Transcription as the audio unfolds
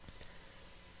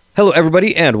Hello,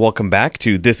 everybody, and welcome back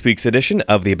to this week's edition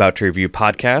of the About to Review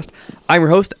podcast. I'm your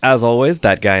host, as always,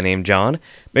 that guy named John.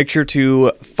 Make sure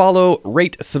to follow,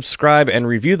 rate, subscribe, and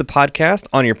review the podcast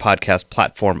on your podcast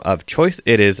platform of choice.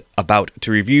 It is About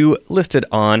to Review, listed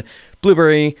on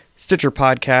Blueberry, Stitcher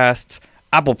Podcasts,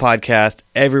 Apple Podcasts,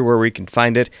 everywhere we can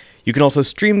find it. You can also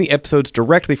stream the episodes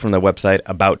directly from the website,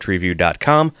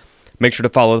 abouttoreview.com. Make sure to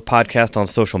follow the podcast on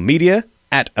social media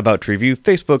at About to Review,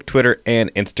 Facebook, Twitter,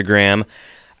 and Instagram.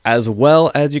 As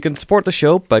well as you can support the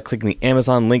show by clicking the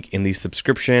Amazon link in the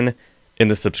description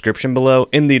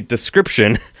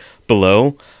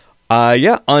below.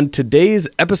 On today's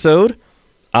episode,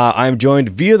 I'm joined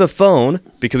via the phone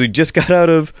because we just got out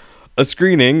of a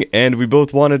screening and we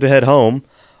both wanted to head home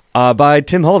by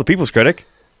Tim Hall, the People's Critic.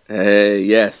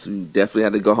 Yes, we definitely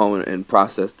had to go home and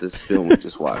process this film we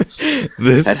just watched.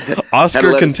 This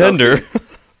Oscar contender.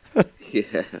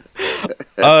 Yeah.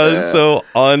 So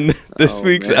on this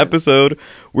week's episode,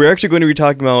 we're actually going to be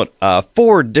talking about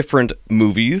 4 different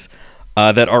movies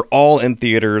that are all in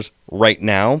theaters right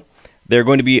now. They're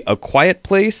going to be A Quiet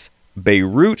Place,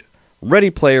 Beirut, Ready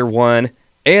Player One,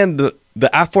 and the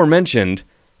aforementioned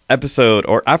episode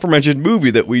or aforementioned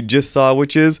movie that we just saw,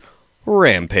 which is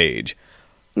Rampage.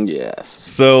 Yes.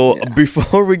 So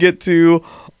before we get to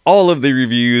all of the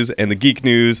reviews and the geek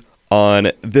news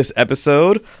on this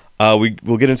episode,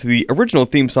 we'll get into the original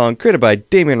theme song created by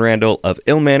Damian Randall of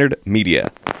Ill Mannered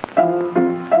Media.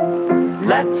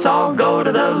 Let's all go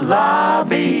to the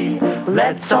lobby.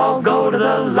 Let's all go to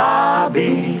the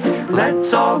lobby.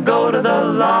 Let's all go to the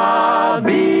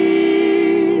lobby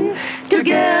to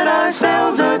get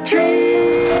ourselves a treat.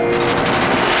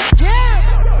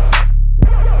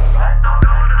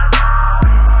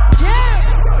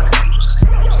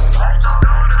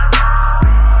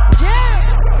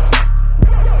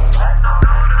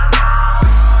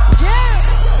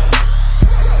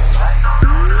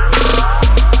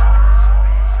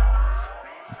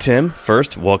 Tim,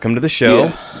 first, welcome to the show.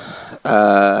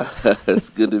 Yeah. It's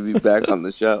good to be back on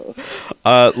the show.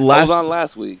 I was on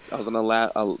last week. I was on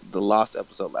the Lost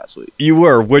episode last week. You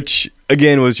were, which,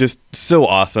 again, was just so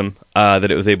awesome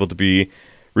that it was able to be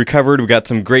recovered. We got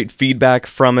some great feedback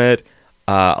from it.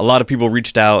 A lot of people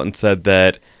reached out and said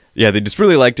that, they just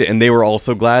really liked it, and they were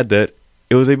also glad that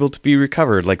it was able to be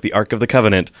recovered, like the Ark of the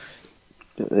Covenant.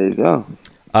 There you go.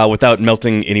 Without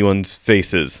melting anyone's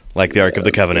faces, like the Ark of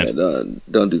the Covenant. Yeah,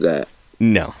 don't do that.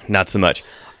 No, not so much.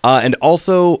 And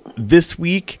also, this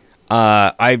week,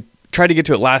 I tried to get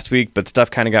to it last week, but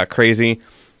stuff kind of got crazy.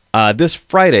 This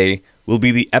Friday will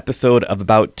be the episode of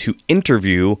About to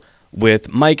Interview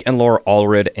with Mike and Laura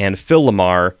Allred and Phil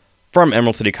Lamar from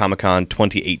Emerald City Comic Con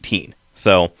 2018.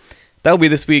 So, that'll be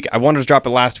this week. I wanted to drop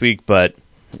it last week, but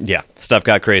yeah, stuff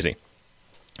got crazy.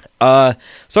 So,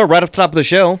 right off the top of the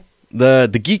show,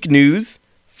 the geek news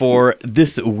for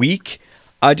this week.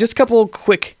 Just a couple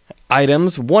quick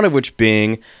items, one of which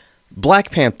being Black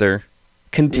Panther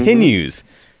continues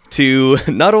to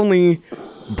not only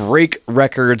break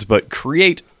records, but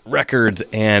create records,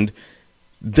 and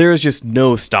there's just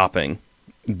no stopping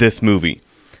this movie.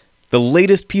 The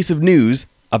latest piece of news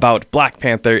about Black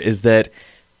Panther is that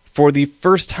for the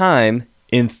first time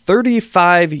in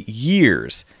 35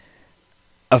 years,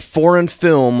 a foreign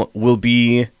film will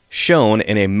be shown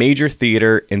in a major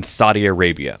theater in Saudi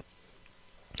Arabia.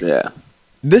 Yeah.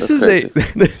 This is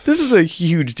a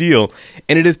huge deal,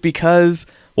 and it is because,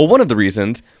 well, one of the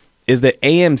reasons is that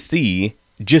AMC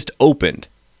just opened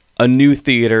a new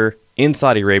theater in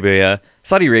Saudi Arabia,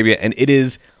 and it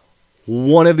is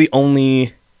one of the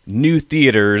only new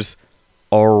theaters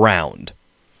around.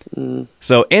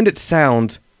 So, and it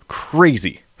sounds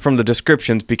crazy from the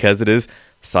descriptions because it is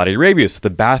Saudi Arabia. So the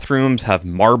bathrooms have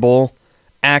marble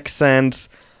accents.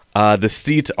 The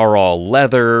seats are all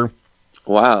leather.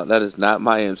 Wow, that is not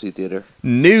my AMC theater.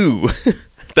 No,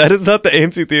 that is not the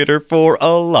AMC theater for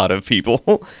a lot of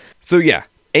people. So yeah,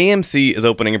 AMC is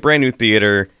opening a brand new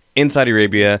theater in Saudi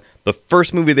Arabia. The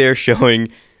first movie they're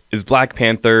showing is Black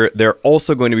Panther. They're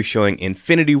also going to be showing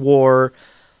Infinity War.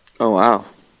 Oh, wow.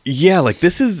 Yeah, like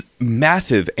this is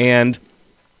massive. And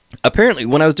apparently,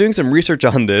 when I was doing some research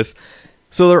on this,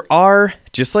 so there are,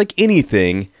 just like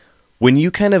anything, when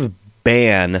you kind of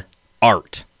ban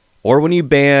art, or when you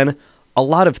ban a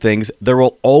lot of things, there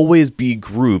will always be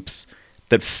groups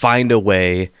that find a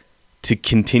way to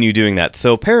continue doing that.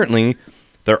 So apparently,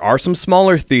 there are some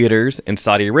smaller theaters in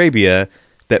Saudi Arabia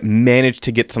that manage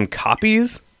to get some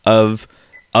copies of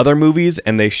other movies,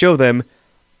 and they show them.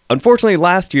 Unfortunately,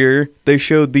 last year, they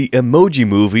showed the Emoji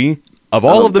Movie. Of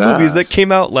all of the movies that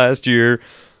came out last year,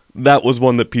 that was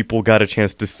one that people got a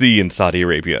chance to see in Saudi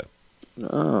Arabia.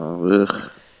 Oh,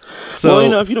 ugh. So,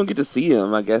 well, if you don't get to see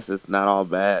him, I guess it's not all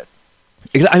bad.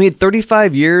 I mean,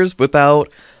 35 years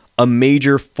without a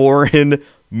major foreign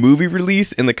movie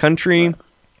release in the country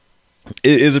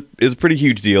is a pretty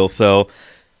huge deal. So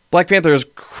Black Panther is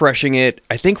crushing it.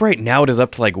 I think right now it is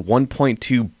up to like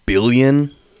 1.2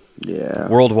 billion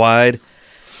worldwide.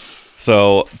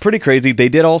 So pretty crazy. They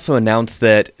did also announce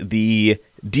that the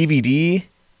DVD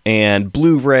and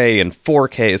Blu-ray and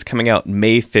 4K is coming out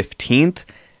May 15th,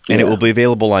 and it will be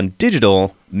available on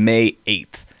digital May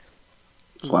 8th.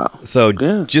 Wow. So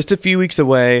just a few weeks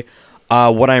away.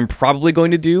 What I'm probably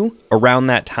going to do around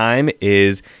that time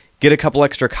is get a couple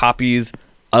extra copies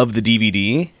of the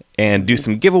DVD and do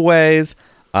some giveaways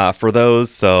for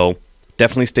those. So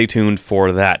definitely stay tuned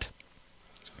for that.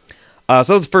 So that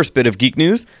was the first bit of geek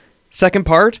news. Second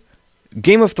part,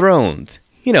 Game of Thrones.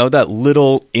 You know, that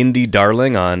little indie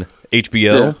darling on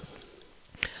HBO.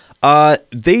 Yeah.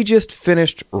 They just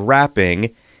finished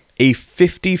wrapping a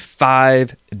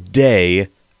 55-day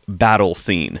battle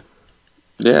scene.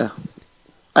 Yeah.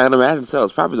 I can imagine so.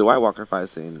 It's probably the White Walker fight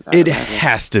scene. It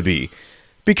has to be.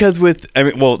 Because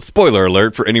spoiler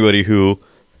alert for anybody who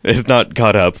is not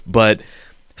caught up, but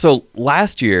so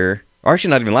last year, or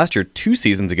actually not even last year, 2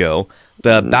 seasons ago,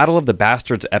 the Battle of the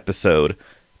Bastards episode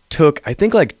took, I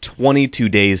think, like 22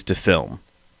 days to film.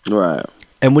 Right.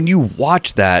 And when you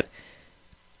watch that,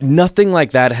 nothing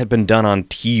like that had been done on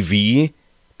TV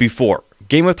before.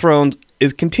 Game of Thrones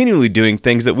is continually doing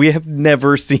things that we have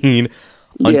never seen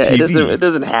on TV. It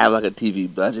doesn't have like a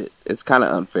TV budget. It's kind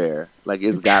of unfair. Like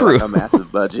it's got like a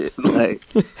massive budget, like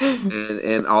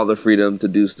and all the freedom to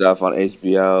do stuff on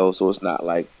HBO. So it's not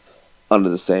like under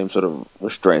the same sort of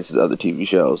restraints as other TV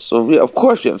shows. So of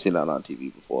course we haven't seen that on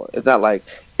TV before. It's not like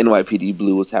NYPD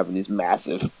Blue was having these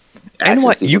massive.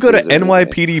 You go to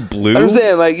NYPD Blue? I'm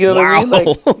saying, like, you know what I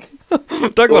mean? Like,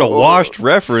 talk about a washed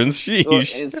reference. Sheesh. Or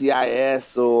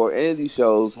NCIS or any of these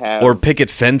shows have, or Picket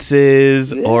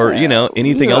Fences, or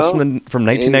anything else from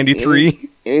 1993.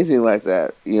 Anything like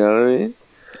that. You know what I mean?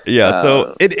 Yeah.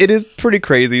 So it is pretty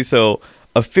crazy. So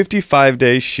a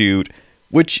 55-day shoot,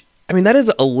 which that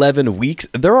is 11 weeks.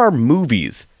 There are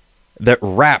movies that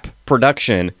wrap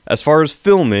production as far as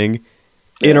filming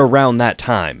in around that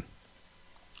time.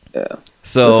 Yeah.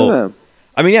 So,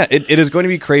 it is going to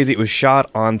be crazy. It was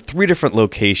shot on 3 different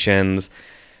locations.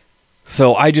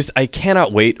 So I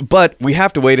cannot wait. But we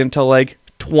have to wait until like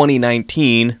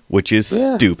 2019, which is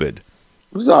stupid.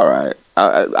 It's all right.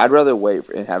 I'd rather wait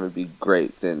and have it be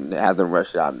great than have them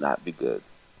rush it out and not be good.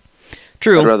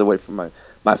 True. I'd rather wait for my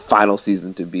final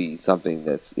season to be something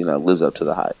that's lives up to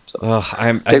the hype. So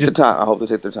take their time. I hope they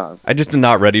take their time. I just am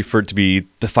not ready for it to be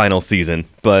the final season,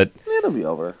 but it'll be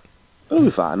over. It'll be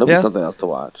fine. There'll be something else to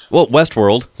watch. Well,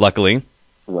 Westworld, luckily.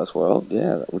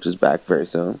 Westworld, which is back very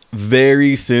soon.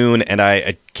 Very soon, and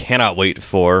I cannot wait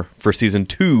for season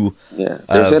 2. Yeah,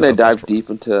 they're saying they dive deep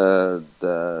into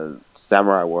the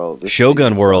samurai world.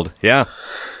 Shogun world, yeah.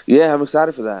 Yeah, I'm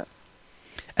excited for that.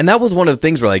 And that was one of the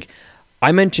things where, like,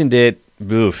 I mentioned it,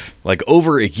 like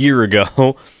over a year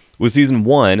ago with season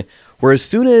 1, where as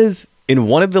soon as in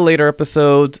one of the later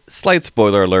episodes, slight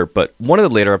spoiler alert, but one of the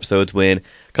later episodes when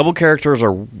a couple characters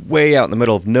are way out in the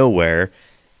middle of nowhere,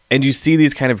 and you see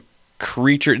these kind of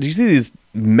creatures, you see these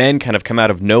men kind of come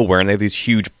out of nowhere, and they have these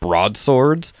huge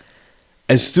broadswords.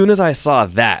 As soon as I saw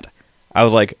that, I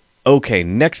was like, okay,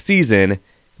 next season,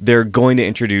 they're going to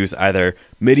introduce either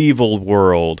medieval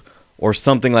world or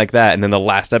something like that, and then the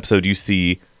last episode you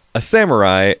see a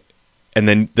samurai, and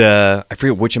then I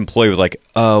forget which employee was like,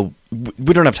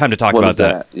 we don't have time to talk about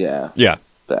that. Yeah.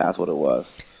 That's what it was.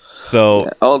 So,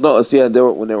 oh no,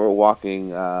 when they were walking,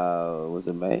 was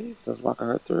it May? Just walking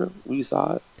her through. We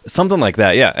saw it. Something like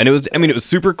that, yeah. And it was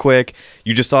super quick.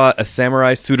 You just saw a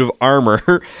samurai suit of armor,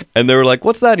 and they were like,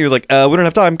 "What's that?" And he was like, "We don't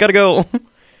have time. Gotta go."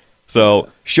 So,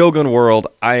 Shogun World,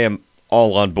 I am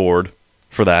all on board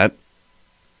for that.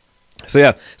 So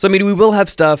yeah, we will have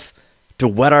stuff to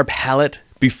whet our palate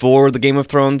before the Game of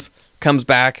Thrones comes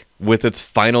back with its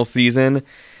final season.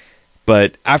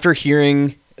 But after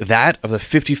hearing that of the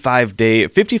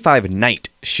 55-night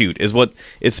shoot is what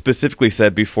it specifically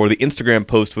said before the Instagram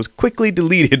post was quickly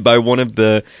deleted by one of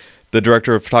the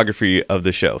director of photography of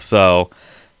the show. So,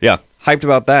 yeah, hyped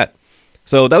about that.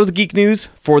 So that was the geek news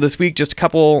for this week. Just a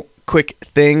couple quick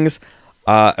things,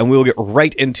 and we will get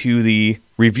right into the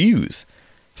reviews.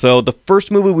 So the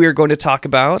first movie we are going to talk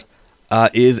about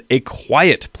is A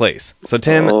Quiet Place. So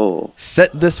Tim,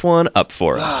 set this one up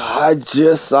for us. I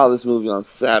just saw this movie on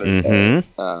Saturday.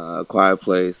 Quiet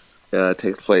Place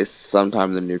takes place sometime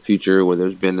in the near future where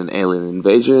there's been an alien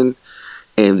invasion,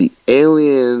 and the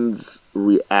aliens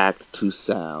react to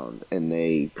sound, and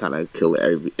they kind of kill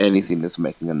anything that's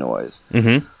making a noise.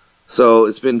 Mm-hmm. So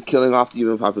it's been killing off the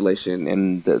human population,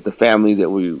 and the family that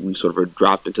we sort of are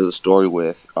dropped into the story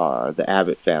with are the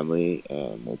Abbott family,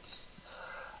 and it's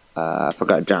I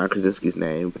forgot John Krasinski's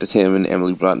name, but it's him and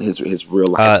Emily Blunt, his real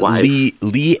life wife,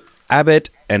 Lee Abbott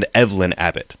and Evelyn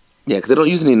Abbott. Yeah, because they don't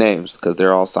use any names because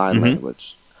they're all sign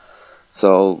language.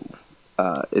 So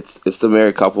it's the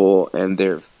married couple and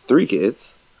their 3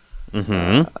 kids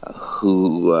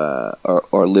who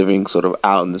are living sort of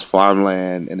out in this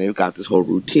farmland, and they've got this whole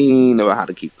routine about how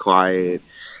to keep quiet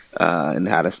and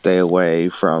how to stay away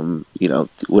from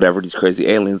whatever these crazy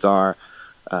aliens are.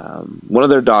 One of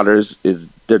their daughters is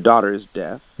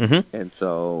deaf, and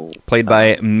so played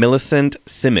by Millicent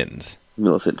Simmons.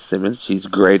 She's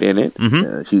great in it.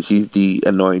 She's the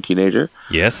annoying teenager.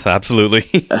 Yes,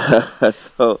 absolutely.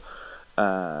 So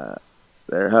her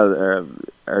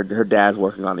dad's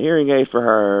working on a hearing aid for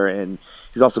her, and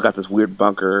he's also got this weird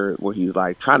bunker where he's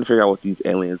like trying to figure out what these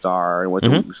aliens are and what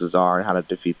their weaknesses are and how to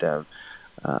defeat them.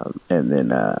 And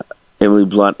then Emily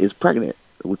Blunt is pregnant,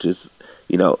 which is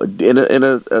in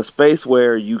a space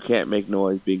where you can't make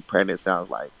noise. Being pregnant sounds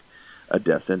like a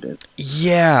death sentence. And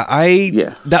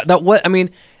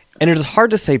it is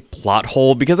hard to say plot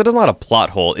hole because it is not a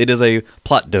plot hole. It is a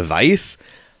plot device.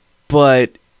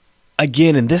 But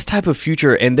again, in this type of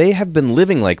future, and they have been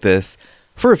living like this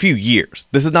for a few years.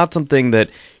 This is not something that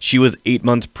she was 8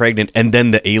 months pregnant and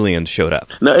then the aliens showed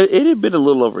up. No, it had been a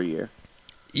little over a year.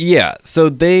 Yeah, so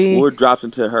they were dropped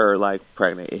into her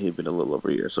pregnant. It had been a little over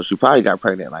a year, so she probably got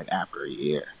pregnant after a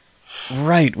year.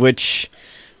 Right, which,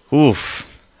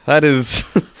 that is,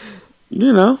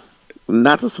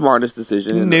 not the smartest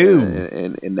decision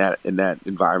in that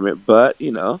environment. But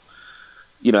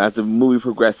as the movie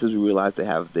progresses, we realize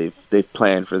they've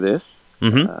planned for this,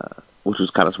 which was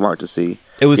kind of smart to see.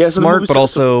 It was smart, but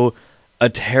also a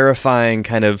terrifying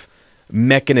kind of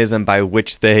mechanism by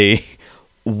which they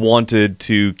wanted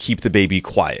to keep the baby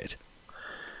quiet.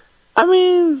 I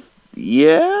mean,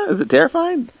 yeah, is it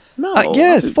terrifying? No,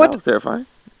 yes. What? That was terrifying.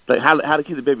 How to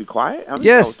keep the baby quiet? I mean,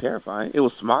 yes, that was terrifying. It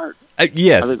was smart.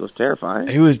 Yes, I think it was terrifying.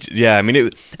 It was. Yeah,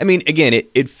 again,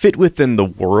 it fit within the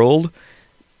world,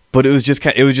 but it was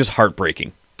just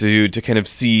heartbreaking to kind of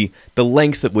see the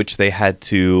lengths at which they had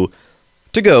to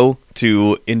go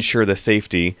to ensure the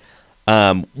safety.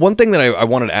 One thing that I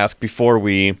wanted to ask before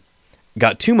we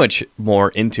got too much more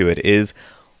into it is,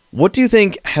 what do you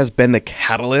think has been the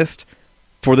catalyst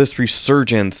for this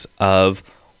resurgence of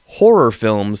horror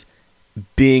films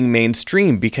being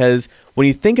mainstream? Because when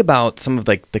you think about some of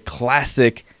the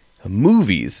classic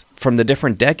movies from the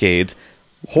different decades,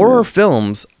 horror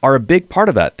films are a big part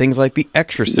of that. Things like The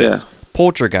Exorcist,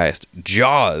 Poltergeist,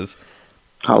 Jaws,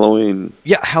 Halloween.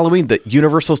 Yeah, Halloween, the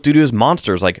Universal Studios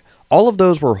monsters, all of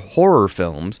those were horror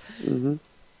films.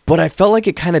 But I felt like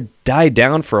it kind of died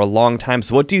down for a long time.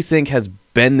 So what do you think has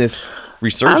been this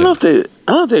resurgence? I don't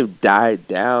know if they've died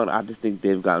down. I just think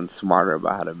they've gotten smarter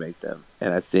about how to make them,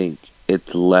 and I think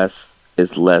it's less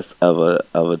of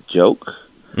a joke,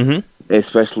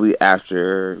 especially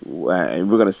after, and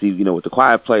we're going to see with The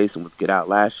Quiet Place and with Get Out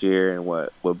last year and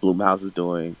what Blumhouse is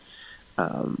doing.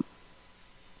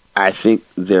 I think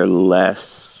they're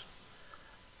less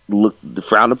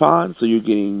frowned upon. So you're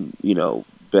getting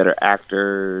better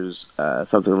actors,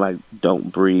 something like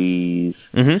Don't Breathe.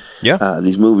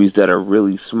 These movies that are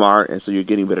really smart, and so you're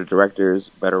getting better directors,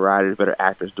 better writers, better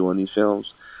actors doing these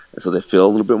films, and so they feel a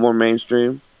little bit more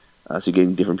mainstream. So you're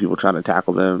getting different people trying to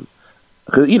tackle them.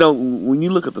 Because when you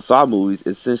look at the Saw movies,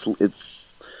 essentially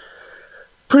it's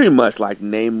pretty much like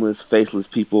nameless, faceless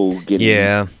people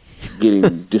getting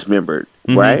dismembered,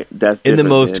 right? That's in the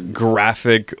most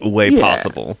graphic way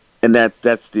possible. And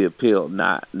that's the appeal,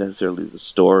 not necessarily the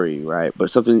story, right?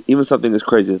 But something as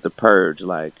crazy as The Purge,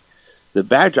 the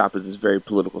backdrop is this very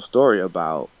political story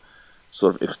about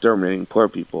sort of exterminating poor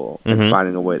people and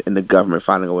finding a way, and the government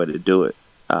finding a way to do it,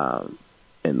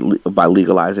 and by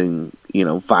legalizing,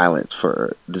 violence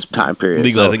for this time period.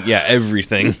 Legalizing,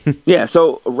 everything.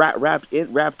 So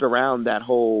wrapped around that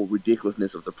whole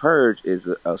ridiculousness of The Purge is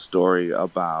a story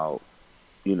about,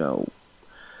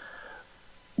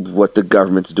 what the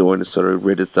government's doing to sort of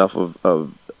rid itself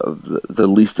of the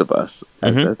least of us,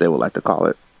 as they would like to call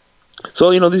it.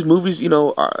 So, these movies,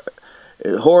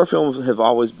 horror films have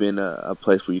always been a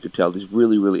place where you could tell these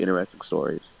really, really interesting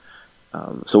stories.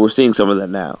 So we're seeing some of that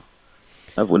now.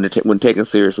 When taken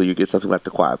seriously, you get something like A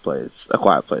Quiet Place,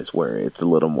 where it's a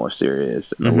little more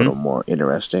serious and a little more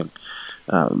interesting.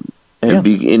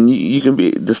 You can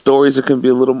be, the stories can be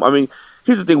a little,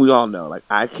 here's the thing we all know,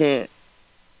 I can't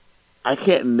I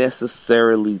can't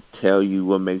necessarily tell you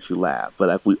what makes you laugh, but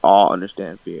like we all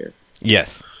understand fear.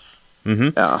 Yes.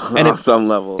 Mm-hmm. And on some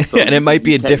level, so and it might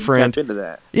be a different. Tap into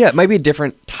that. Yeah, it might be a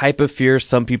different type of fear.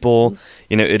 Some people,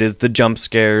 it is the jump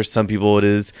scares. Some people, it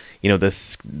is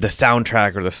the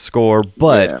soundtrack or the score.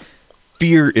 But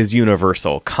fear is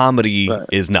universal. Comedy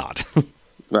is not.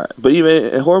 Right, but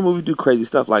even in horror movies do crazy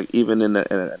stuff. Like even in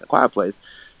a Quiet Place,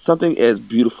 something as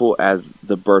beautiful as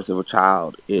the birth of a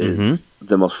child is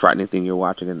the most frightening thing you're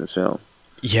watching in this film.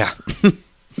 Yeah,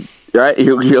 right.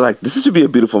 You're like, this should be a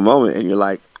beautiful moment, and you're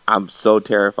like, I'm so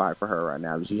terrified for her right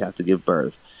now that she has to give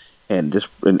birth, and just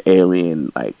an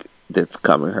alien that's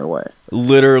coming her way.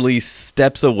 Literally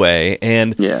steps away,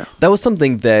 and that was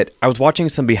something that I was watching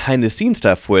some behind the scenes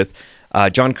stuff with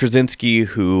John Krasinski,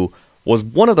 who was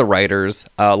one of the writers,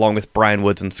 along with Brian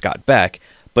Woods and Scott Beck,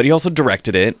 but he also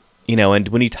directed it. And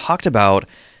when he talked about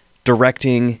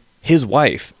directing his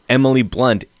wife, Emily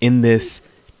Blunt, in this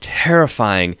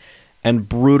terrifying and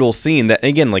brutal scene that,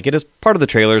 again, it is part of the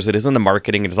trailers, it is in the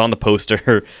marketing, it is on the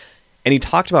poster, and he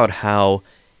talked about how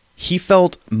he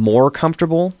felt more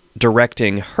comfortable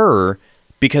directing her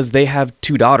because they have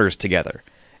 2 daughters together.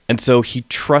 And so he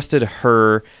trusted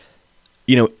her,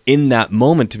 in that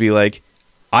moment to be like,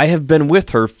 I have been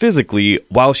with her physically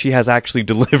while she has actually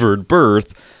delivered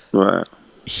birth. Right.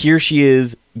 Here she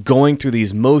is going through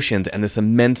these motions and this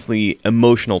immensely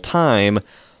emotional time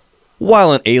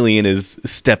while an alien is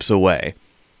steps away.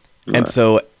 Right. And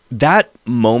so that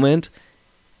moment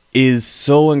is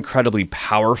so incredibly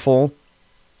powerful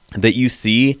that you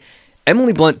see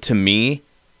Emily Blunt, to me,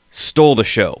 stole the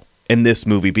show in this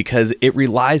movie because it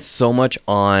relies so much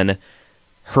on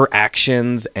her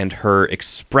actions and her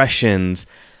expressions.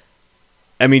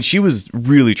 I mean, she was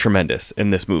really tremendous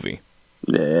in this movie.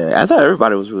 Yeah, I thought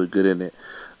everybody was really good in it.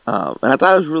 And I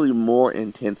thought it was really more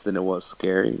intense than it was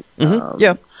scary.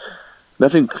 Yeah.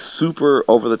 Nothing super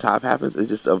over the top happens. It's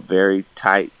just a very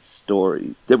tight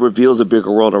story that reveals a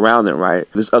bigger world around them, right?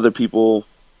 There's other people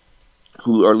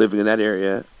who are living in that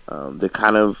area that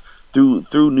kind of,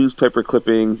 through newspaper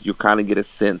clippings, you kind of get a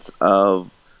sense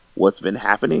of what's been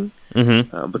happening.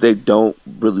 But they don't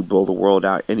really blow the world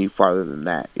out any farther than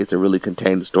that. It's a really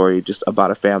contained story just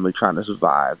about a family trying to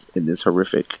survive in this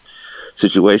horrific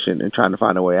situation and trying to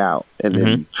find a way out, and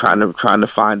then trying to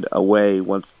find a way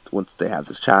once they have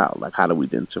this child. Like, how do we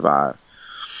then survive?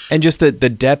 And just the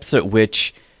depths at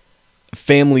which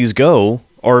families go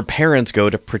or parents go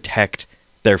to protect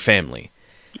their family.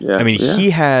 Yeah, I mean,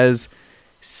 he has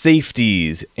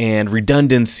safeties and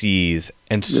redundancies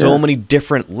and so many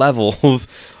different levels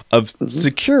of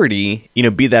security,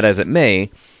 be that as it may,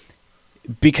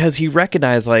 because he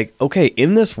recognized, okay,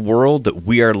 in this world that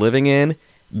we are living in,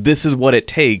 this is what it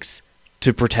takes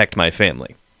to protect my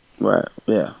family. Right,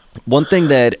 yeah. One thing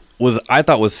that I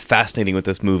thought was fascinating with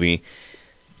this movie,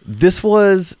 this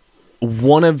was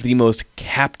one of the most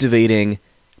captivating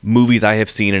movies I have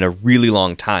seen in a really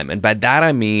long time. And by that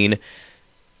I mean,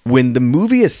 when the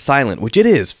movie is silent, which it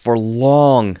is for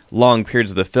long, long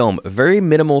periods of the film, a very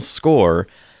minimal score,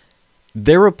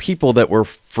 there were people that were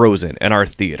frozen in our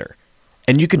theater.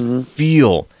 And you could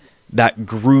feel that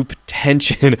group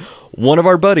tension. One of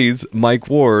our buddies, Mike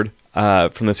Ward,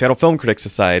 from the Seattle Film Critics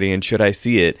Society and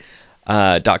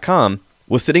ShouldISeeIt.com,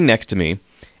 was sitting next to me.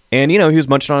 And, he was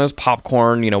munching on his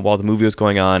popcorn, while the movie was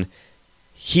going on.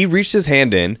 He reached his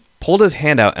hand in, pulled his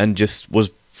hand out, and just was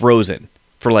frozen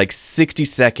for 60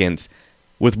 seconds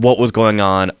with what was going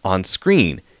on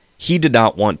screen. He did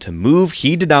not want to move.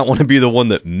 He did not want to be the one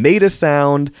that made a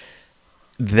sound.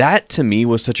 That, to me,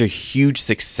 was such a huge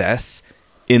success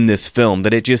in this film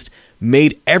that it just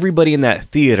made everybody in that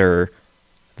theater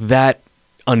that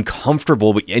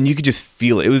uncomfortable, and you could just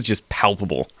feel it. It was just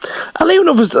palpable. I don't even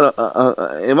know if it's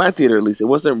in my theater, at least, it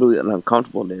wasn't really an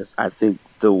uncomfortableness. I think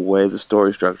the way the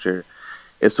story structure,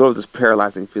 it's sort of this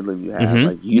paralyzing feeling you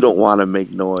have. You don't want to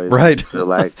make noise. Right.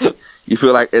 You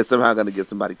feel like it's somehow going to get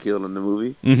somebody killed in the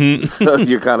movie. So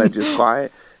you're kind of just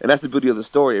quiet. And that's the beauty of the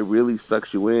story. It really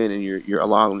sucks you in, and you're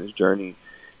along this journey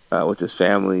with this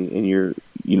family, and you're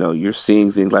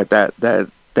seeing things like that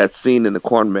that scene in the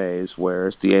corn maze where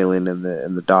it's the alien and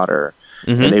the daughter,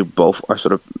 and they both are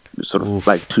sort of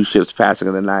like two ships passing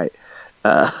in the night.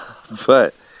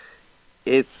 But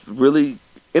it's really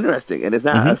interesting, and it's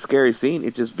not a scary scene.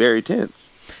 It's just very tense.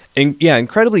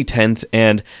 Incredibly tense.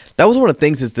 And that was one of the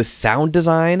things, is the sound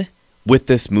design with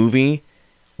this movie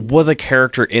was a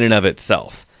character in and of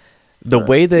itself. The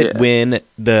way that when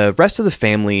the rest of the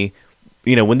family,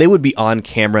 when they would be on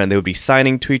camera and they would be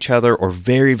signing to each other or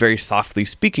very, very softly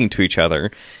speaking to each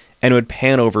other, and it would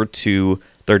pan over to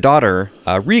their daughter,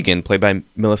 Regan, played by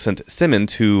Millicent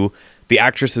Simmons, who the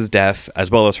actress is deaf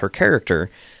as well as her character.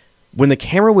 When the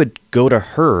camera would go to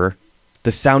her,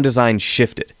 the sound design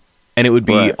shifted and it would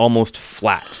be almost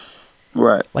flat.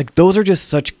 Right. Like, those are just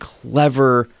such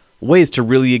clever ways to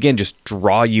really, again, just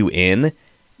draw you in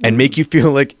and make you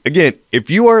feel like, again, if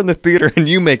you are in the theater and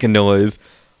you make a noise,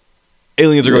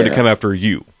 aliens are going to come after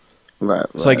you. Right.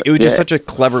 So, like, it was just such a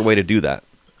clever way to do that.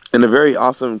 And a very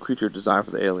awesome creature design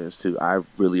for the aliens, too. I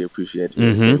really appreciated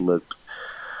it. They looked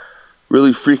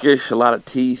really freakish, a lot of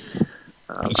teeth.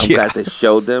 I'm glad they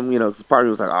showed them, you know, because part of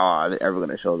me was like, oh, I'm never going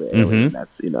to show the alien.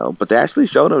 That's, you know, but they actually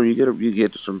showed them. You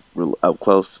get some real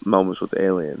up-close moments with the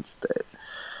aliens.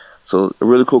 So, a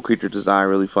really cool creature design,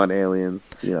 really fun aliens.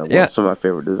 You know, some of my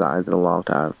favorite designs in a long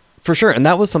time. For sure. And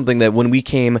that was something that when we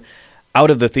came out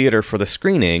of the theater for the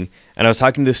screening, and I was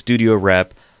talking to the studio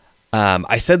rep,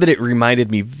 I said that it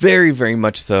reminded me very, very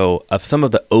much so of some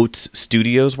of the Oats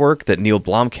Studios work that Neil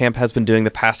Blomkamp has been doing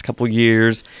the past couple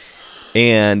years.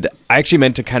 And I actually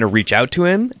meant to kind of reach out to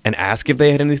him and ask if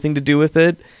they had anything to do with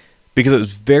it, because it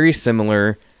was very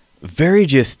similar, very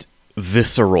just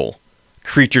visceral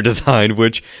creature design,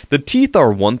 which the teeth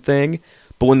are one thing,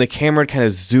 but when the camera kind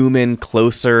of zoom in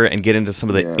closer and get into some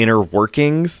of the inner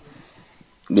workings,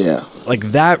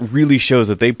 like, that really shows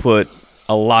that they put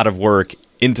a lot of work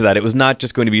into that. It was not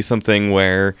just going to be something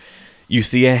where you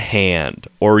see a hand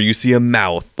or you see a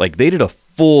mouth. Like, they did a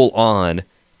full-on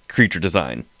creature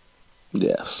design.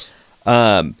 Yes.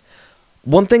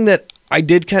 One thing that I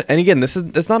did and again,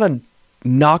 it's not a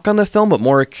knock on the film, but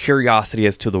more a curiosity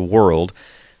as to the world.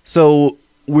 So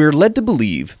we're led to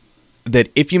believe that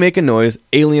if you make a noise,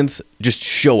 aliens just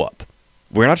show up.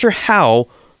 We're not sure how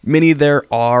many there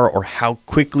are or how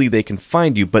quickly they can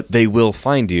find you, but they will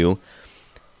find you.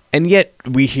 And yet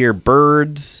we hear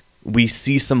birds, we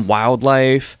see some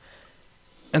wildlife.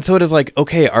 And so it is like,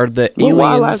 okay, are the aliens... What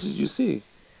wildlife did you see?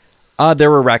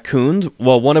 There were raccoons,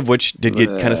 well, one of which did get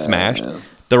kind of smashed.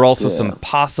 There were also some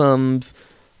possums,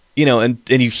 you know, and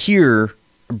you hear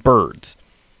birds.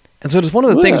 And so it's one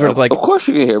of the things where it's like... Of course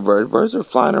you can hear birds. Birds are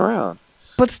flying around.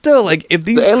 But still, like, if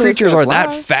these creatures are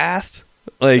that fast...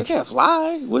 like, they can't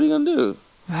fly. What are you going to do?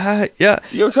 Yeah.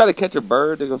 You ever try to catch a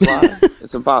bird that can fly?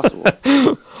 It's impossible.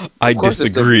 I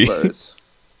disagree. Birds.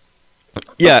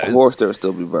 Yeah. Of course there will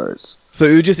still be birds. So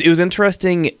it was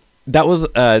interesting. That was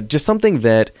just something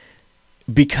that...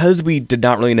 because we did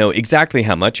not really know exactly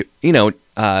how much, you know,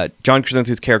 John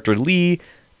Krasinski's character Lee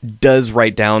does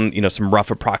write down, you know, some rough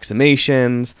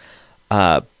approximations.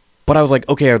 But I was like,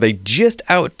 okay, are they just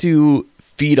out to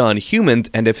feed on humans?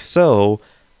 And if so,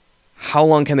 how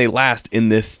long can they last in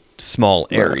this small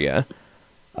area?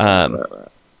 But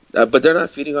they're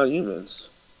not feeding on humans.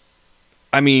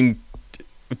 I mean,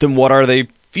 then what are they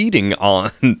feeding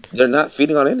on? They're not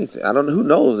feeding on anything. I don't know. Who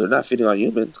knows? They're not feeding on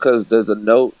humans, because there's a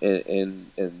note in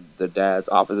the dad's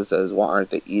office that says, why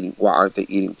aren't they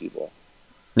eating people?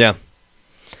 Yeah.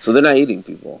 So they're not eating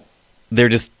people. They're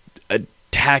just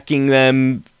attacking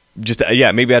them, just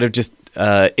maybe out of just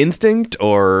instinct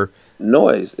or...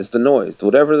 noise. It's the noise.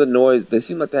 Whatever the noise, they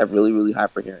seem like they have really, really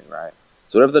hyper hearing, right?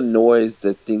 So whatever the noise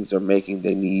that things are making,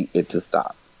 they need it to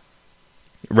stop.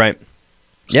 Right.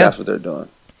 So that's what they're doing.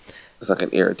 It's like an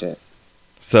irritant.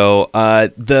 So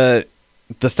the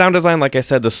sound design, like I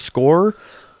said, the score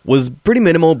was pretty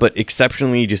minimal, but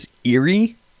exceptionally just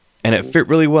eerie, and it fit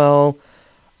really well.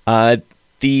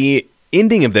 The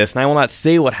ending of this, and I will not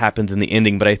say what happens in the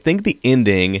ending, but I think the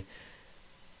ending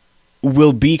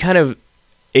will be kind of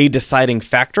a deciding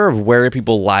factor of where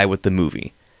people lie with the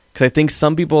movie. Because I think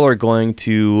some people are going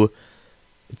to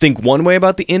think one way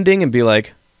about the ending and be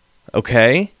like,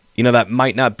 okay, you know, that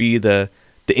might not be the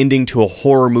ending to a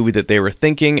horror movie that they were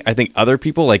thinking. I think other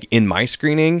people, like in my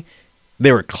screening,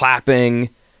 they were clapping,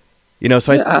 you know.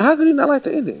 So how could you not like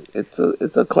the ending? It's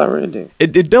a clever ending.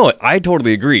 No, I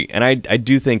totally agree, and I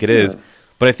do think it is.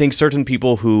 But I think certain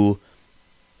people who,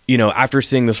 you know, after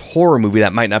seeing this horror movie,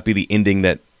 that might not be the ending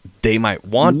that they might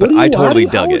want. But I totally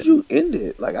dug it. How would you end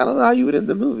it? Like, I don't know how you would end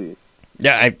the movie.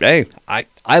 Yeah,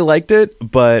 I liked it,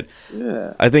 but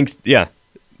I think that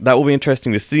will be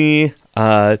interesting to see.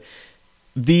 And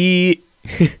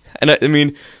I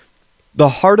mean, the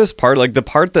hardest part, like the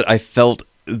part that I felt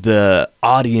the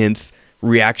audience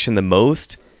reaction the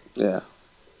most. Yeah.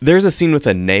 There's a scene with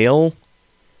a nail.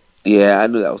 Yeah, I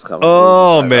knew that was coming.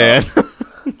 Oh, man.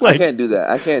 Like, I can't do that.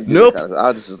 I can't do that. Kind of,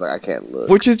 I was just like, I can't look.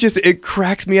 Which is just, it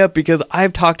cracks me up because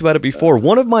I've talked about it before.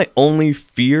 One of my only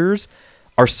fears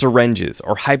are syringes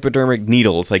or hypodermic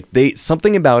needles. Like,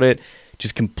 something about it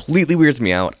just completely weirds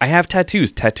me out. I have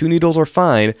tattoos. Tattoo needles are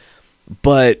fine,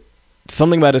 but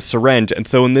something about a syringe. And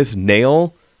so when this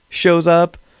nail shows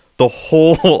up, the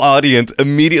whole audience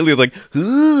immediately is like,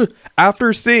 ugh,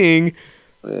 after seeing,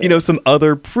 some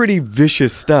other pretty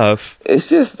vicious stuff. It's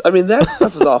just, I mean, that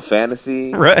stuff is all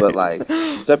fantasy, Right. but like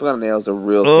stepping on nails, the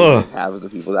real thing that happens to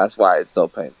people. That's why it's so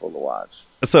painful to watch.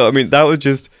 So, I mean, that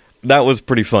was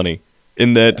pretty funny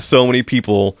in that so many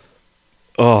people,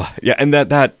 and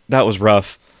that was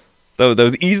rough. That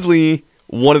was easily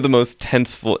one of the most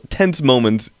tense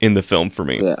moments in the film for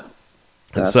me. Yeah.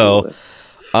 And so,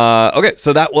 okay,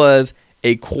 so that was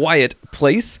A Quiet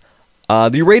Place.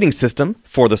 The rating system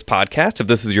for this podcast, if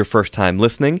this is your first time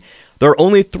listening, there are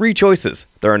only 3 choices.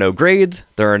 There are no grades,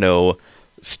 there are no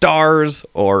stars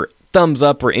or thumbs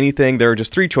up or anything. There are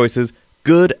just 3 choices: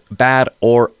 good, bad,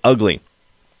 or ugly.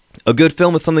 A good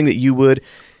film is something that you would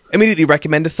immediately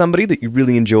recommend to somebody that you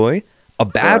really enjoy. A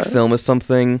bad film is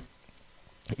something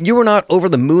you were not over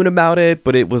the moon about it,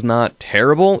 but it was not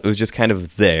terrible. It was just kind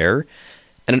of there.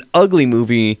 And an ugly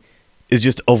movie is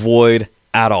just avoid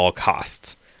at all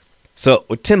costs. So,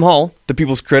 Tim Hall, the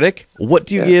People's Critic, what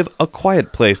do you give A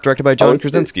Quiet Place, directed by John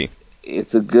Krasinski?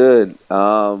 It's a good.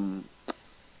 I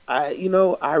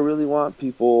really want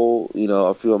people.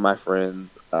 A few of my friends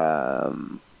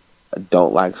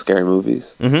don't like scary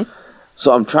movies,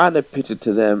 so I'm trying to pitch it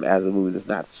to them as a movie that's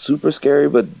not super scary,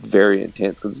 but very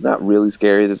intense. Because it's not really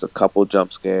scary. There's a couple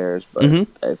jump scares, but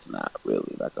it's not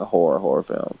really like a horror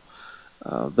film.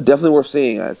 But definitely worth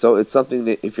seeing. So it's something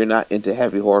that if you're not into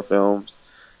heavy horror films,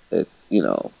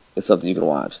 it's something you can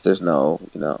watch. There's no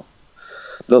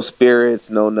spirits,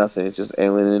 no nothing. It's just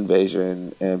alien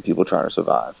invasion and people trying to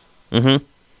survive.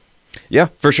 Yeah,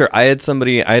 for sure. I had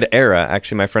Era,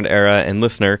 actually my friend Era and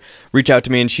listener, reach out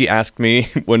to me, and she asked me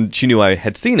when she knew I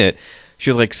had seen it. She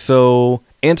was like, "So,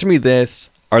 answer me this: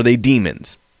 are they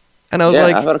demons?" And I was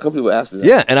like, I've had a couple people ask me that.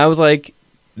 Yeah, and I was like,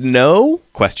 "No?" ?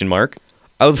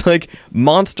 I was like,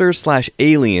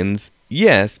 monsters/aliens,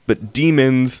 yes, but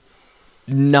demons,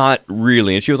 not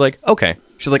really. And she was like, okay.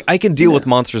 She's like, I can deal with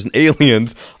monsters and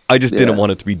aliens. I just didn't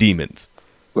want it to be demons.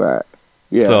 Right.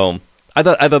 Yeah. So I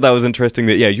thought that was interesting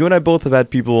that, you and I both have had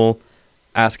people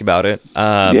ask about it.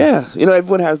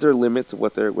 Everyone has their limits of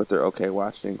what they're okay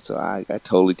watching. So I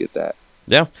totally get that.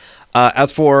 Yeah.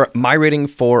 As for my rating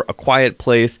for A Quiet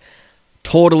Place,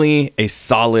 totally a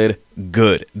solid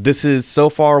good. This is so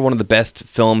far one of the best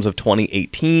films of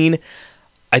 2018.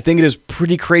 I think it is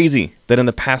pretty crazy that in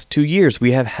the past 2 years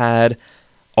we have had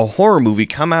a horror movie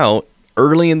come out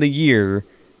early in the year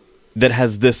that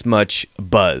has this much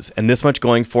buzz and this much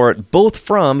going for it, both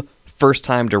from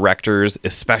first-time directors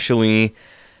especially,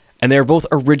 and they're both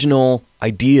original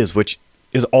ideas, which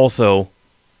is also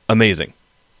amazing.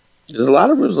 There's a lot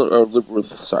of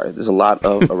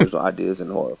original ideas in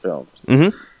horror films.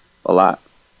 A lot.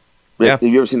 Yeah. Have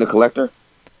you ever seen The Collector?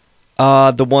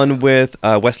 The one with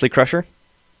Wesley Crusher?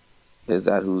 Is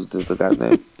that who's the guy's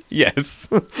name? Yes.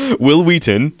 Will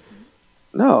Wheaton.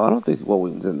 No, I don't think Will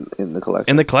Wheaton's in The Collector.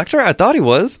 In The Collector? I thought he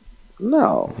was.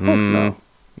 No. No.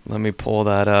 Let me pull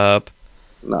that up.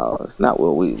 No, it's not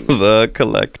Will Wheaton. The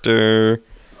Collector.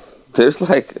 There's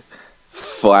like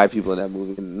 5 people in that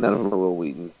movie, and none of them are Will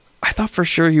Wheaton. I thought for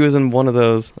sure he was in one of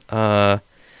those. Juan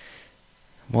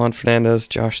Fernandez,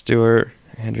 Josh Stewart,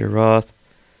 Andrew Roth.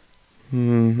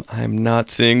 I'm not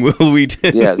seeing Will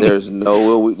Wheaton. Yeah, there's no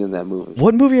Will Wheaton in that movie.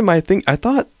 What movie am I thinking? I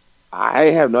thought... I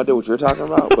have no idea what you're talking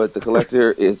about, but The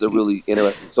Collector is a really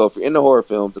interesting... So if you're into horror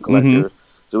films, The Collector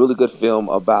is a really good film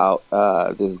about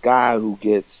this guy who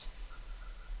gets...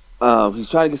 he's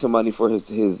trying to get some money for his...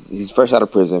 He's fresh out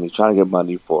of prison. He's trying to get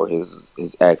money for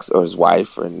his ex or his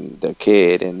wife and their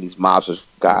kid, and these mobster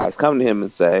guys come to him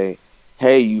and say,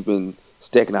 hey, you've been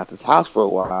staking out this house for a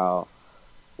while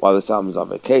the family's on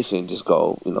vacation. Just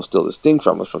go, steal this thing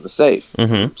from us from the safe.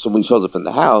 So when he shows up in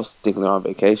the house, thinking they're on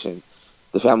vacation,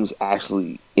 the family's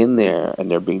actually in there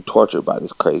and they're being tortured by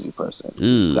this crazy person.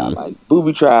 He's got like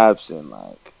booby traps and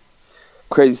like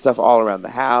crazy stuff all around the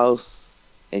house,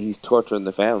 and he's torturing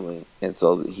the family. And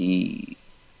so the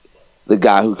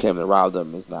guy who came to rob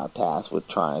them is now tasked with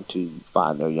trying to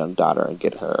find their young daughter and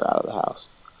get her out of the house.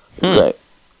 It's great.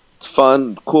 It's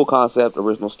fun, cool concept,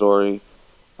 original story.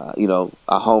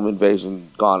 A home invasion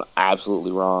gone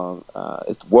absolutely wrong.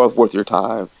 It's worth your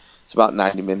time. It's about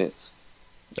 90 minutes.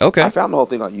 Okay. I found the whole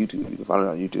thing on YouTube. You can find it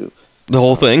on YouTube. The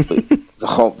whole thing? The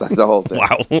whole thing.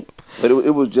 Wow. But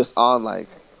it was just on like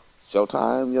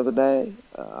Showtime the other day.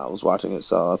 I was watching it.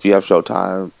 So if you have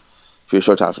Showtime, if you're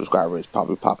a Showtime subscriber, it's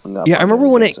probably popping up. Yeah, I remember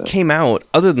when it came out,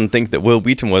 other than think that Will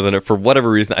Wheaton was in it for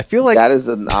whatever reason, I feel like... That is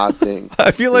an odd thing.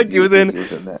 I feel like he was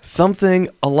in something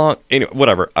along... Anyway,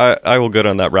 whatever. I will go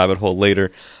down that rabbit hole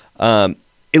later.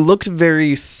 It looked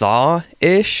very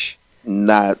Saw-ish.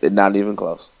 Not even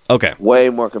close. Okay. Way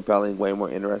more compelling, way more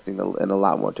interesting, and a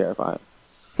lot more terrifying.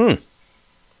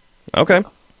 Okay.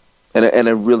 And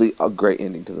a really a great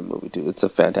ending to the movie too. It's a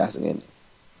fantastic ending.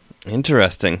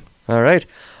 Interesting. All right.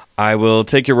 I will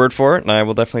take your word for it, and I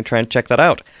will definitely try and check that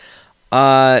out.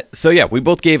 So yeah, we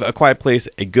both gave A Quiet Place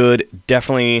a good.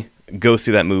 Definitely go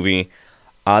see that movie.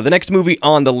 The next movie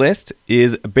on the list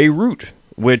is Beirut,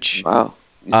 which Wow,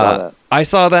 you saw that? I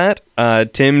saw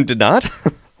that. Tim did not.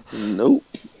 Nope.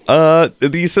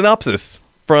 The synopsis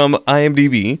from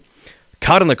IMDb: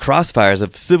 caught in the crossfires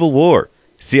of civil war,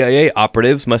 CIA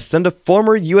operatives must send a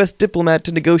former U.S. diplomat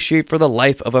to negotiate for the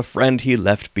life of a friend he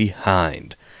left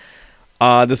behind.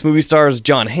 This movie stars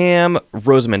John Hamm,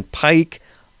 Rosamund Pike.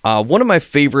 One of my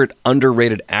favorite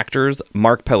underrated actors,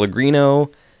 Mark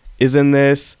Pellegrino, is in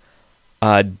this.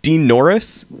 Dean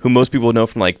Norris, who most people know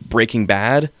from like Breaking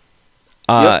Bad.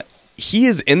 Yep. He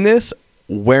is in this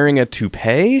wearing a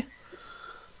toupee.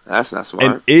 That's not smart.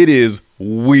 And it is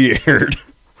weird.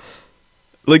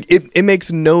 Like, it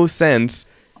makes no sense.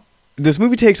 This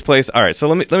movie takes place... All right, so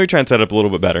let me try and set it up a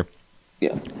little bit better.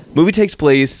 Yeah. Movie takes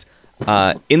place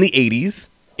in the 80s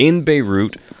in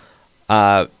Beirut,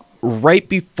 right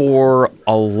before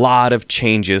a lot of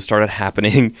changes started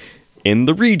happening in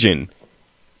the region.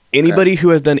 Anybody who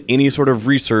has done any sort of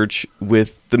research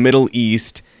with the Middle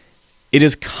East, it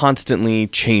is constantly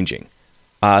changing.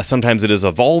 Sometimes it is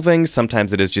evolving,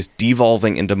 sometimes it is just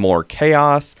devolving into more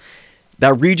chaos.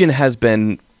 That region has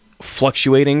been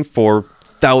fluctuating for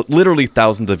literally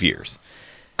thousands of years.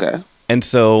 Okay. And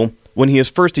so when he is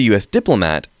first a U.S.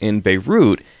 diplomat in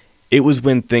Beirut, it was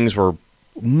when things were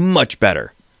much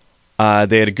better.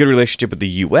 They had a good relationship with the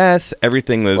U.S.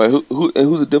 Everything was... Wait,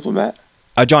 who's a diplomat?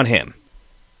 John Hamm.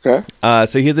 Okay.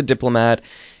 So he's a diplomat,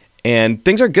 and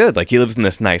things are good. Like, he lives in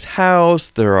this nice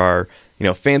house. There are,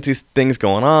 fancy things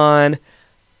going on.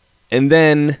 And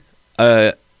then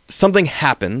something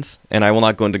happens, and I will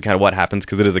not go into kind of what happens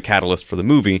because it is a catalyst for the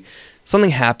movie.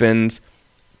 Something happens,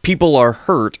 people are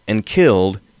hurt and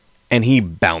killed, and he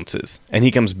bounces. And he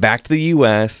comes back to the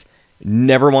U.S.,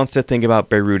 never wants to think about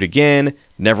Beirut again,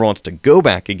 never wants to go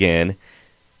back again,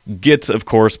 gets, of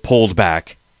course, pulled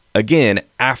back again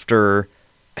after...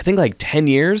 I think like 10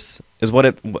 years is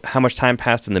how much time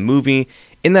passed in the movie.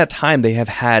 In that time, they have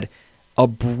had a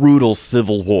brutal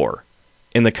civil war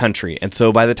in the country. And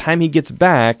so by the time he gets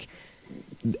back,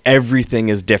 everything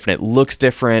is different. It looks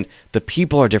different. The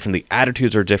people are different. The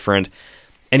attitudes are different.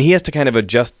 And he has to kind of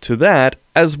adjust to that,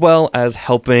 as well as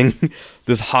helping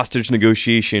this hostage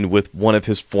negotiation with one of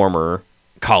his former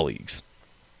colleagues.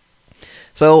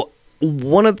 So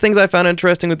one of the things I found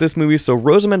interesting with this movie, so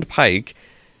Rosamund Pike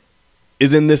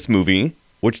is in this movie,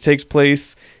 which takes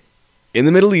place in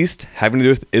the Middle East, having to do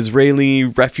with Israeli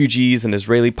refugees and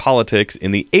Israeli politics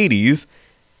in the 80s.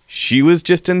 She was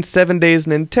just in 7 Days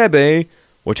in Entebbe,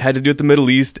 which had to do with the Middle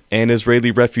East and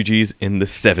Israeli refugees in the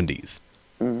 70s.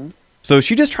 Mm-hmm. So is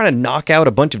she just trying to knock out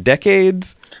a bunch of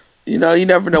decades? You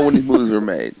never know when these movies were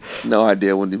made. No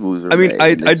idea when these movies were made.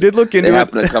 I mean, I did look into it. They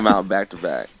happen to come out back to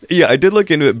back. Yeah, I did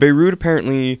look into it. Beirut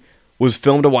apparently was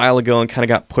filmed a while ago and kind of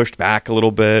got pushed back a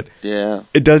little bit. Yeah.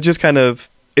 It does just kind of...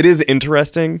 It is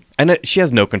interesting. And she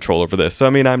has no control over this. So, I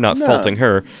mean, I'm not faulting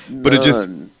her. But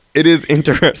it is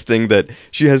interesting that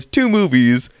she has two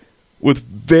movies with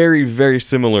very, very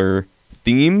similar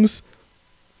themes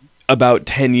about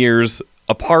 10 years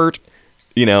apart,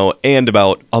 and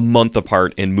about a month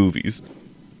apart in movies.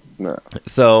 Yeah.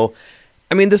 So,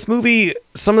 I mean, this movie,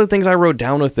 some of the things I wrote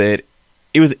down with it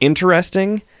was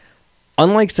interesting.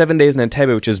 Unlike 7 Days in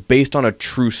Entebbe, which is based on a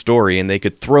true story, and they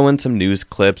could throw in some news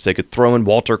clips, they could throw in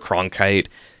Walter Cronkite,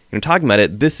 talking about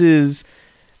it, this is,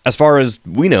 as far as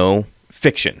we know,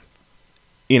 fiction.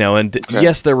 And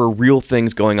yes, there were real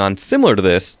things going on similar to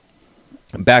this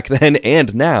back then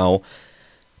and now,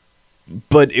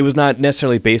 but it was not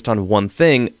necessarily based on one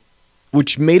thing,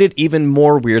 which made it even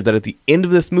more weird that at the end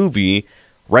of this movie,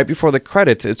 right before the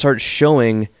credits, it starts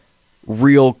showing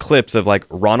real clips of, like,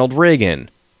 Ronald Reagan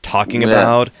talking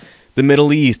about the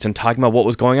Middle East and talking about what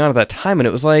was going on at that time. And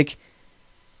it was like,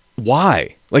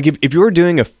 why? Like, if you were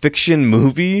doing a fiction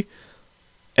movie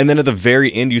and then at the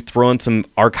very end you throw in some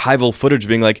archival footage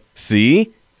being like,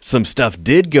 see, some stuff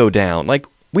did go down. Like,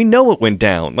 we know it went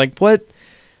down. Like, what?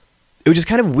 It was just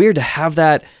kind of weird to have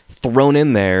that thrown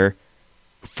in there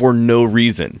for no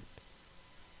reason.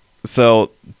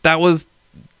 So that was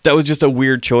just a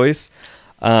weird choice.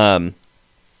 Let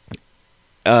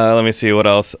me see what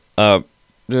else.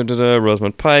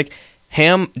 Rosamund Pike.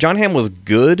 John Hamm was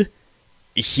good.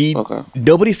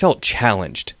 Nobody felt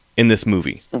challenged in this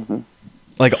movie. Mm-hmm.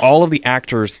 Like, all of the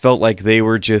actors felt like they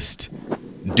were just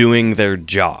doing their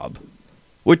job,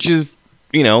 which is,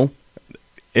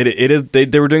 it is.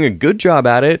 They were doing a good job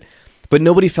at it, but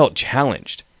nobody felt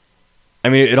challenged. I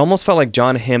mean, it almost felt like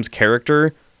Jon Hamm's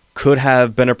character could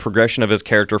have been a progression of his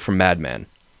character from Mad Men.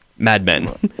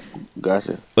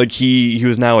 Gotcha. Like he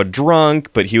was now a drunk,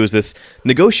 but he was this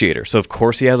negotiator. So of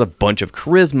course he has a bunch of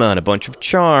charisma and a bunch of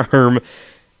charm.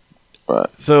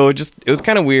 Right. So it was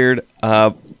kind of weird.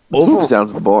 Movie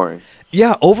sounds boring.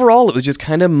 Yeah, overall it was just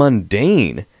kind of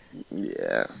mundane.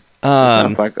 Yeah.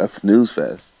 Sounds like a snooze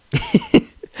fest.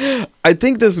 I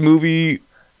think this movie...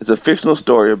 It's a fictional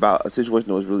story about a situation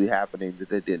that was really happening that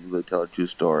they didn't really tell a true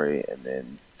story, and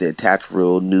then they attached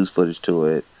real news footage to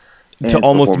it. To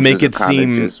almost make it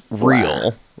seem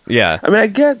real. Yeah. I mean, I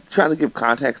get trying to give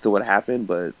context to what happened,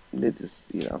 but it just,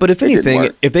 But if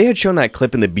anything, if they had shown that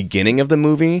clip in the beginning of the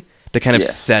movie to kind of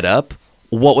set up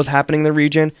what was happening in the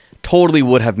region, totally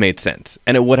would have made sense.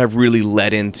 And it would have really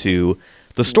led into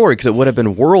the story, because it would have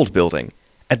been world building.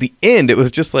 At the end, it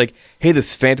was just like, hey,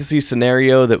 this fantasy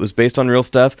scenario that was based on real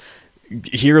stuff,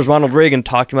 here's Ronald Reagan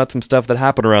talking about some stuff that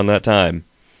happened around that time.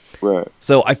 Right.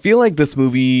 So I feel like this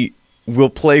movie will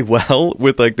play well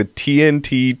with like the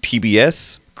TNT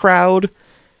TBS crowd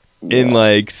in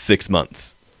like 6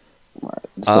 months. Right.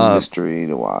 Some mystery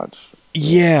to watch.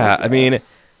 Yeah, I mean,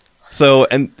 so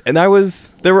and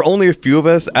there were only a few of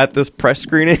us at this press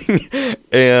screening,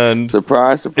 and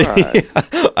surprise. Yeah,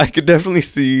 I could definitely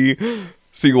see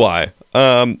why.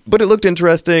 But it looked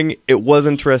interesting. It was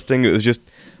interesting. It was just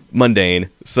mundane.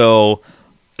 So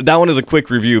that one is a quick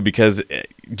review, because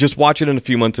just watch it in a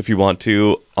few months if you want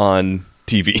to on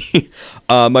TV.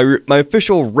 My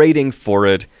official rating for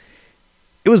it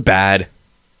was bad.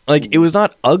 Like, it was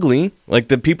not ugly.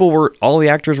 Like, all the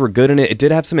actors were good in it. It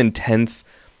did have some intense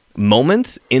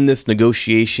moments in this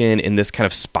negotiation, in this kind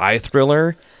of spy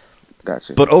thriller.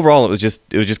 Gotcha. But overall, it was just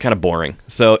kind of boring.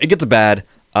 So it gets bad.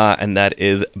 And that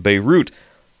is Beirut.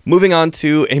 Moving on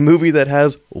to a movie that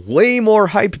has way more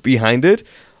hype behind it,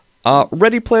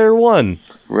 Ready Player One.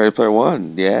 Ready Player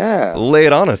One, yeah. Lay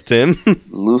it on us, Tim.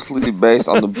 Loosely based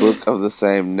on the book of the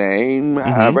same name.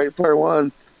 Ready Player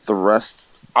One thrusts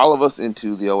all of us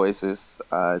into the Oasis.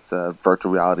 It's a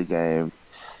virtual reality game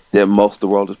that most of the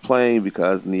world is playing,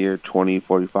 because in the year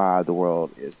 2045, the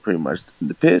world is pretty much in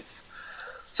the pits.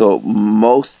 So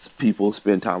most people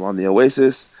spend time on the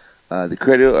Oasis. The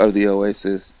creator of the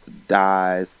Oasis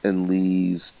dies and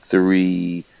leaves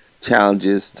 3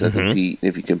 challenges to compete. And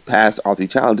if you can pass all 3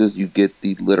 challenges, you get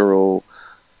the literal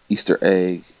Easter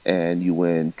egg, and you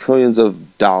win trillions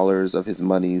of dollars of his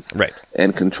monies,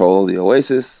 and control the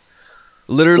Oasis.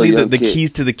 Literally, the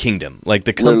keys to the kingdom, like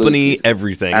the company,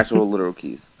 everything. Actual literal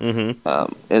keys.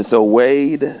 And so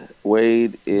Wade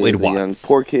is a young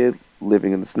poor kid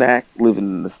living in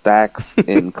the stacks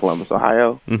in Columbus,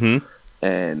 Ohio.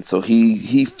 And so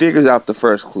he figures out the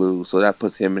first clue, so that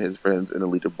puts him and his friends in a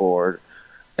leaderboard.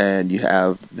 And you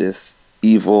have this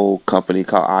evil company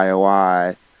called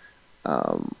IOI,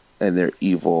 and their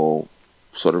evil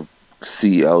sort of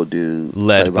CEO dude,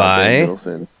 led by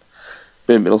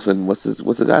Ben Mendelsohn. What's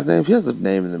the guy's name? He has a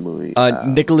name in the movie.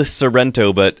 Nicholas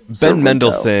Sorrento, but Ben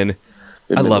Mendelsohn.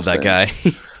 I love that guy.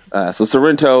 So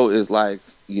Sorrento is like,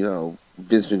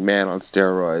 Vince McMahon on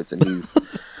steroids, and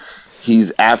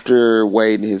he's after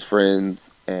Wade and his friends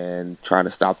and trying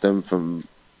to stop them from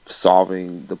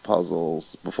solving the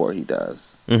puzzles before he does.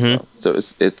 So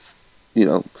it's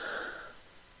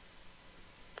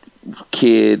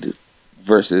kid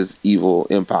versus evil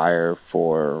empire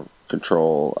for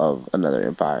control of another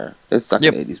empire. It's like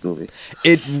an 80s movie.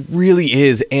 It really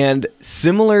is. And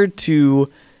similar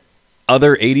to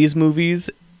other 80s movies,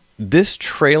 this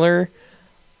trailer,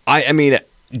 I mean,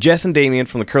 Jess and Damien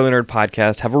from the Curly Nerd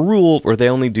podcast have a rule where they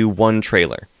only do one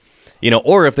trailer.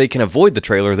 Or if they can avoid the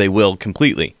trailer, they will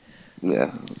completely.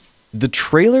 Yeah. The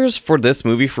trailers for this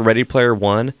movie, for Ready Player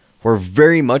One, were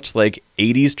very much like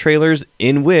 80s trailers,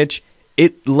 in which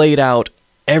it laid out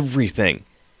everything.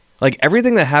 Like,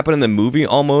 everything that happened in the movie,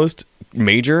 almost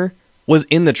major, was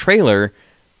in the trailer.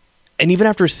 And even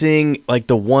after seeing, like,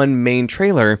 the one main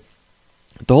trailer,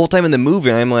 the whole time in the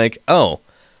movie, I'm like, oh,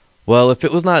 well, if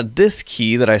it was not this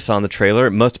key that I saw in the trailer,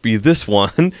 it must be this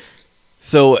one.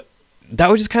 So that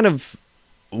was just kind of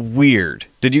weird.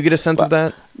 Did you get a sense of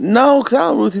that? No, because I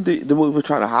don't really think the movie was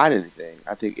trying to hide anything.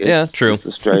 I think it's just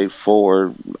a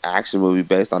straightforward action movie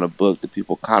based on a book that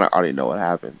people kind of already know what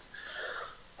happens.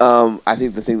 I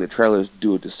think the thing that trailers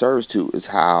do a disservice to is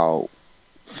how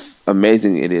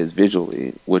amazing it is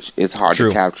visually, which is hard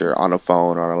to capture on a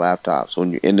phone or on a laptop. So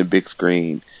when you're in the big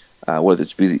screen, whether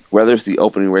it's the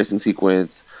opening racing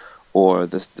sequence or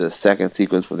the second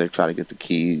sequence where they're trying to get the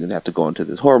keys and have to go into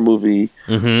this horror movie,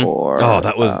 or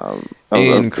that was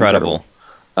incredible.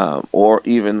 Or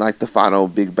even like the final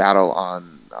big battle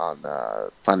on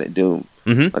Planet Doom.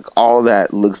 Mm-hmm. Like all of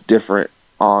that looks different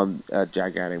on a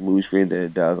gigantic movie screen than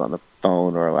it does on a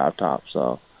phone or a laptop.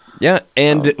 So yeah,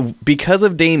 and because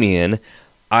of Damien,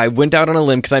 I went out on a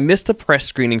limb because I missed the press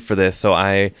screening for this, so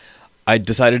I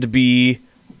decided to be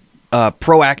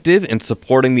proactive in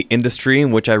supporting the industry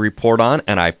in which I report on,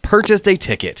 and I purchased a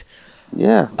ticket.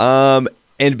 yeah,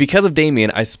 And because of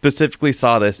Damien, I specifically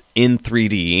saw this in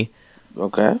 3D.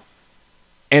 okay,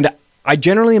 And I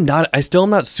generally am not, I still am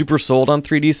not super sold on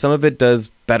 3D. Some of it does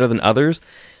better than others.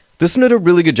 This one did a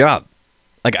really good job.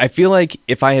 Like, I feel like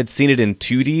if I had seen it in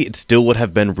 2D, it still would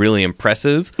have been really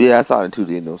impressive. yeah. I saw it in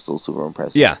 2D and it was still super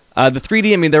impressive. Yeah. The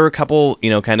 3D, I mean, there were a couple,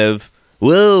 kind of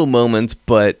whoa moments,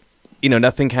 but,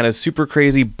 nothing kind of super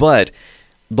crazy. But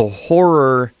the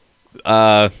horror,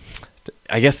 I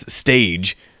guess,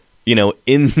 stage,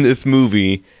 in this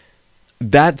movie,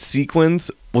 that sequence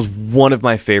was one of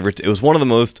my favorites. It was one of the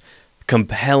most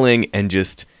compelling and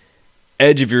just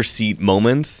edge of your seat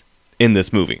moments in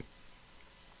this movie.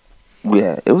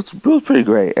 Yeah, it was pretty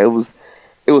great. It was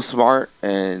smart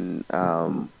and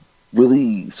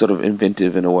really sort of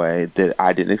inventive in a way that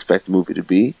I didn't expect the movie to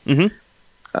be. Mm-hmm.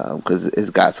 Because it's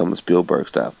got some of Spielberg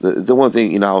stuff. The one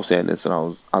thing, I was saying this when I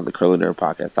was on the Curly Nerd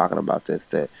podcast talking about this,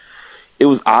 that it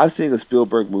was odd seeing a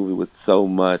Spielberg movie with so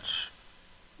much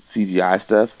CGI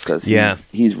stuff because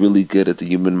he's really good at the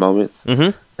human moments.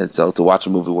 Mm-hmm. And so to watch a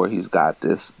movie where he's got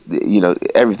this,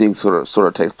 everything sort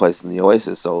of takes place in the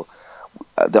Oasis. So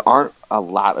there aren't a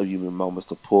lot of human moments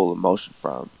to pull emotion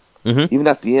from. Mm-hmm. Even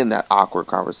at the end, that awkward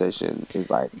conversation is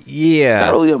like, yeah, it's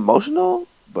not really emotional,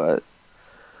 but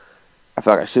I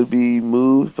feel like I should be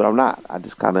moved, but I'm not. I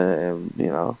just kind of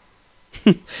am,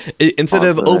 Instead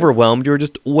of overwhelmed, you were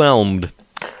just whelmed.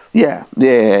 Yeah,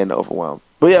 and overwhelmed.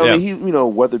 But yeah, Yeah. I mean, he,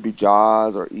 whether it be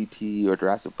Jaws or E.T. or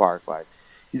Jurassic Park, like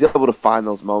he's able to find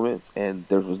those moments, and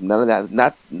there was none of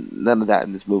that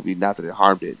in this movie. Not that it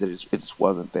harmed it, that it just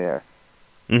wasn't there.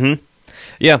 Mm-hmm.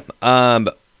 Yeah.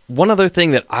 One other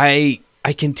thing that I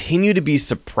continue to be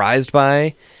surprised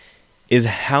by is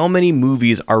how many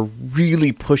movies are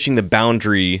really pushing the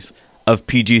boundaries of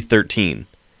PG-13.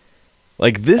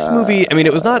 Like this movie, I mean,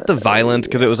 it was not the violence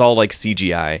because it was all like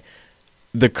CGI.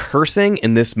 The cursing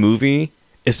in this movie,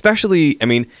 especially, I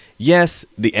mean, yes,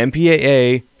 the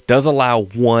MPAA does allow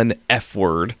one F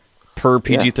word per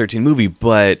PG-13 movie,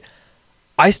 but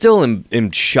I still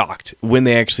am shocked when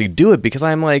they actually do it because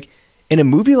I'm like, in a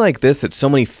movie like this that so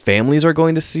many families are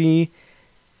going to see,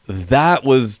 that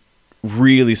was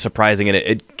really surprising,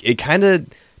 and it kind of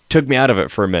took me out of it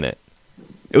for a minute.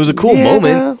 It was a cool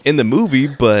moment in the movie,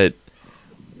 but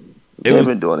they've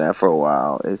been doing that for a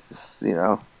while. It's just,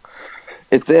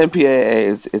 it's the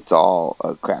MPAA. It's all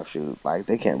a crapshoot. Like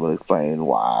they can't really explain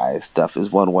why stuff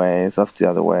is one way and stuff's the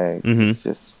other way. Mm-hmm. It's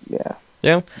just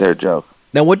yeah, they're a joke.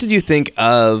 Now, what did you think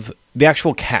of the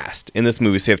actual cast in this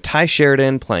movie? So you have Ty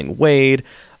Sheridan playing Wade,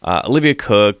 Olivia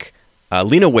Cook,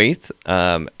 Lena Waithe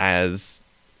as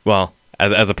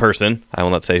a person. I will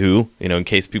not say who, in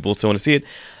case people still want to see it.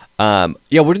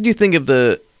 What did you think of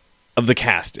the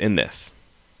cast in this?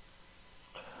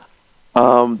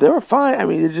 They were fine. I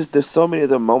mean, there's so many of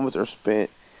the moments are spent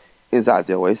inside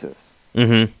the Oasis.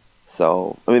 Mm-hmm.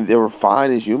 So, I mean, they were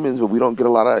fine as humans, but we don't get a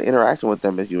lot of interaction with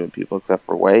them as human people, except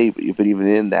for Wade. But even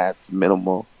then, that's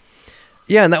minimal.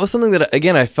 Yeah, and that was something that,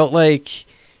 again, I felt like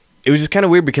it was just kind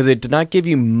of weird because it did not give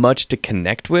you much to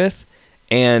connect with.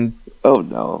 And oh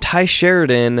no, Ty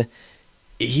Sheridan,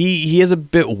 he is a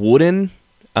bit wooden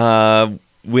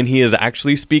when he is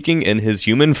actually speaking in his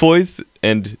human voice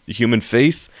and human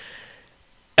face.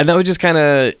 And that was just kind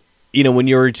of, when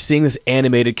you're seeing this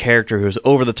animated character who's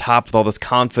over the top with all this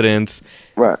confidence,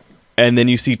 right? And then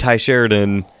you see Ty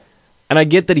Sheridan, and I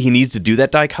get that he needs to do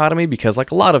that dichotomy because,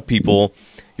 like a lot of people,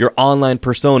 your online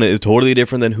persona is totally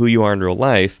different than who you are in real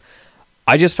life.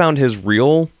 I just found his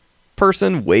real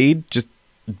person, Wade, just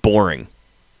boring.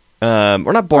 Or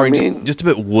not boring, just a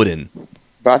bit wooden.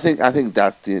 But I think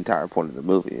that's the entire point of the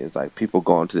movie is like people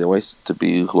going to the Oasis to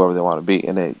be whoever they want to be,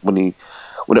 and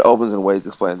when it opens in Wade's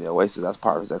explaining the Oasis, that's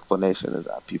part of his explanation is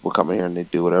that people come in here and they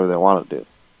do whatever they want to do.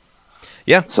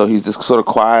 Yeah. So he's this sort of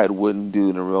quiet, wooden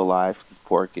dude in real life, this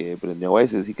poor kid, but in the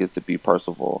Oasis he gets to be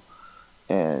Percival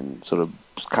and sort of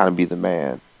kind of be the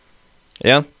man.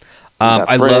 Yeah.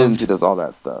 He does all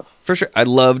that stuff. For sure. I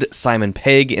loved Simon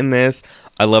Pegg in this.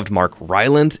 I loved Mark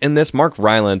Rylance in this. Mark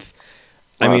Rylance,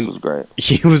 was great.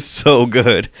 He was so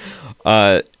good.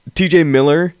 TJ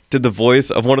Miller did the voice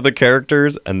of one of the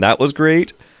characters, and that was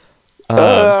great. I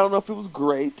don't know if it was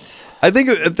great. I think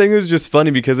it was just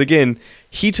funny because, again,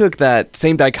 he took that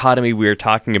same dichotomy we were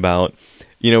talking about,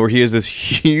 where he is this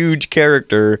huge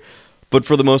character, but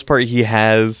for the most part, he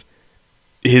has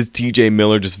his T.J.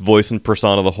 Miller just voicing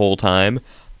Persona the whole time,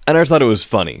 and I just thought it was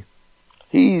funny.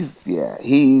 He's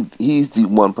the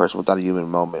one person without a human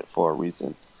moment for a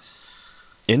reason.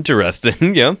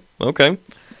 Interesting. Yeah. Okay.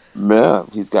 Yeah,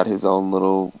 he's got his own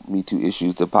little Me Too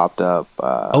issues that popped up.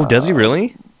 Does he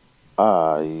really?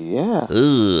 Yeah.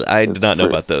 Ugh, I did not know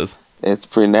about those. It's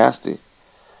pretty nasty.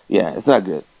 Yeah, it's not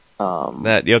good.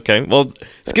 Okay. Well,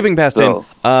 skipping past him,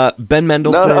 Ben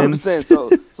Mendelsohn. No, I'm just saying. So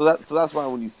that's why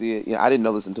when you see it, I didn't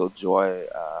know this until Joy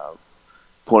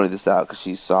pointed this out, because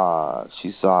she saw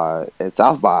it at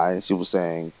South by, and she was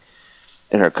saying,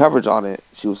 in her coverage on it,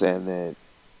 she was saying that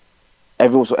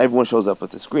everyone shows up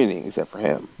at the screening except for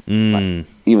him. Like,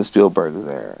 even Spielberg is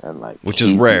there, and which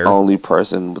is rare. The only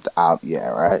person without,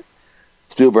 right.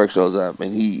 Spielberg shows up,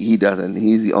 and he doesn't.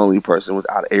 He's the only person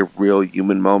without a real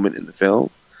human moment in the film,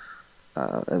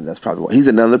 and that's probably why he's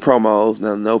in none of the promos,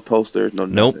 no posters, no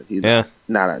nope. Nothing. He's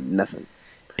nothing.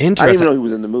 Interesting. I didn't even know he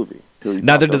was in the movie.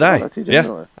 Neither did I.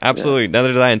 Yeah, absolutely. Neither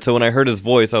did I. Until when I heard his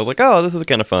voice, I was like, "Oh, this is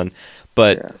kind of fun."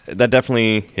 But that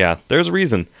definitely, there's a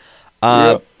reason.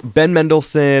 Ben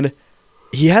Mendelsohn,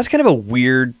 he has kind of a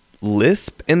weird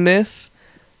lisp in this.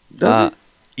 Does he?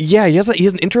 Yeah, he has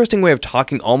an interesting way of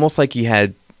talking, almost like he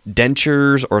had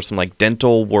dentures or some like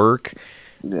dental work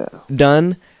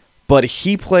done. But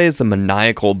he plays the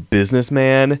maniacal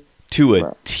businessman to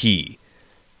a T.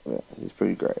 Yeah, he's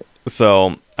pretty great.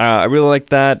 So I really like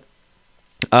that.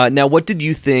 Now, what did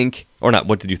you think, or not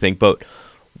what did you think, but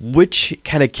which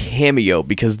kind of cameo,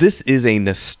 because this is a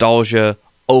nostalgia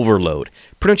overload.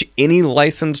 Pretty much any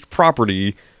licensed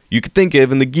property you could think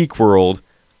of in the geek world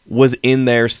was in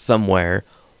there somewhere.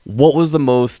 What was the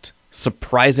most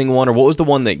surprising one, or what was the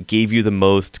one that gave you the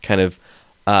most kind of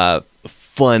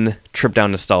fun trip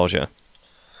down nostalgia?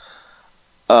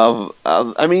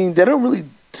 I mean, they don't really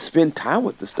spend time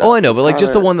with this stuff. Oh, I know, but like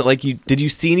just the one that like did you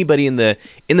see anybody in the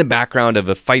background of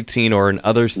a fight scene or in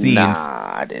other scenes?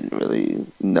 Nah, I didn't really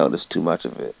notice too much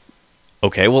of it.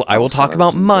 Okay, well, I will talk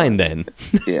about mine then.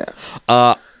 Yeah.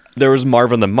 There was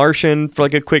Marvin the Martian for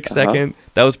like a quick second.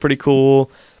 That was pretty cool.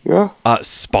 Yeah.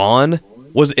 Spawn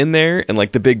was in there in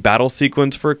like the big battle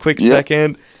sequence for a quick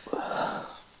second.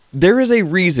 There is a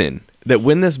reason that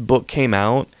when this book came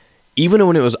out, even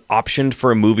when it was optioned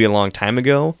for a movie a long time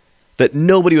ago, that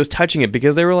nobody was touching it,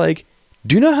 because they were like,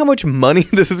 do you know how much money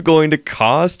this is going to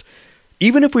cost?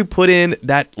 Even if we put in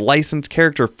that licensed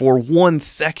character for 1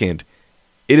 second,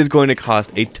 it is going to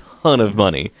cost a ton of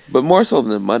money. But more so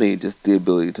than money, just the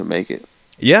ability to make it.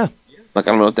 Yeah. Like,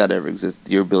 I don't know if that ever exists,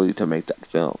 your ability to make that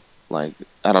film. Like,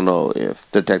 I don't know if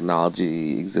the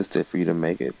technology existed for you to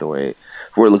make it the way,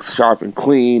 where it looks sharp and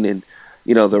clean, and,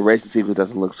 the racing sequence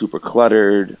doesn't look super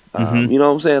cluttered. You know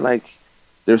what I'm saying? Like,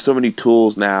 there's so many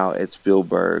tools now at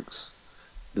Spielberg's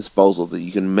disposal that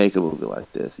you can make a movie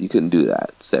like this. You couldn't do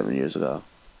that 7 years ago.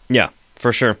 Yeah,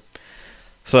 for sure.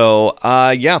 So,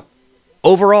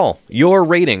 overall, your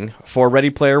rating for Ready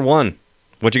Player One.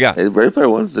 What you got? Ready Player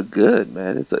One is good,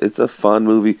 man. It's a fun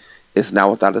movie. It's not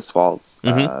without its faults.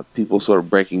 People sort of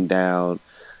breaking down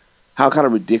how kind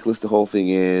of ridiculous the whole thing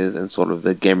is, and sort of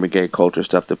the Gamergate culture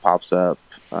stuff that pops up.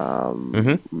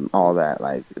 All that,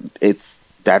 like,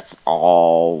 that's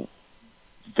all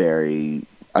very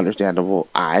understandable.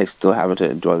 I still happen to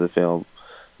enjoy the film,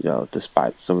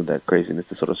 despite some of that craziness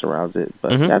that sort of surrounds it.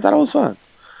 But I thought it was fun.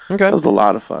 Okay, it was a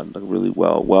lot of fun. Like, really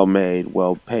well made,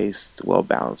 well paced, well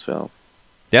balanced film.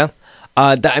 Yeah,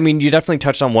 I mean, you definitely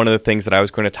touched on one of the things that I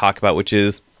was going to talk about, which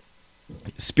is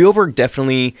Spielberg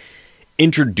definitely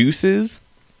introduces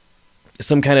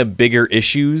some kind of bigger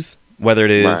issues, whether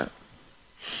it is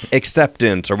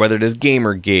acceptance, or whether it is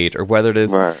Gamergate, or whether it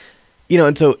is,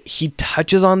 and so he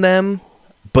touches on them,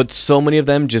 but so many of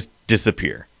them just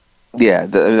disappear. Yeah,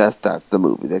 that's the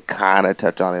movie. They kind of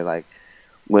touch on it, like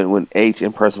when H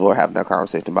and Percival are having that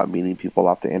conversation about meeting people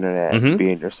off the internet, and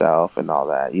being yourself and all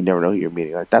that. You never know who you're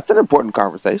meeting. Like, that's an important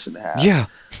conversation to have. Yeah.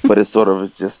 But it's sort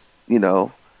of just,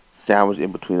 sandwiched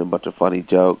in between a bunch of funny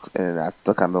jokes, and that's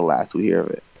the kind of the last we hear of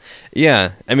it.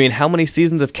 Yeah. I mean, how many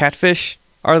seasons of Catfish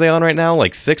are they on right now?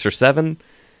 Like 6 or 7?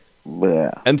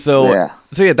 Yeah. And so,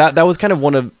 that was kind of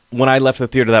one of, when I left the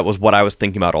theater, that was what I was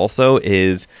thinking about also,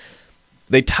 is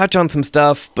they touch on some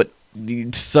stuff, but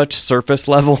such surface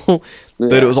level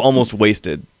that it was almost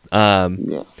wasted. But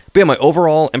yeah, my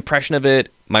overall impression of it,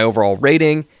 my overall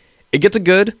rating, it gets a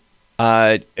good.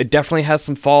 It definitely has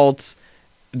some faults.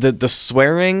 The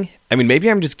swearing, I mean, maybe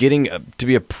I'm just getting to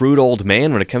be a prude old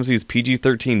man when it comes to these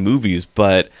PG-13 movies,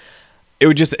 but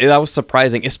that was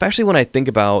surprising, especially when I think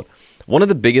about one of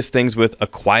the biggest things with A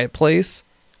Quiet Place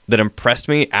that impressed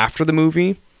me after the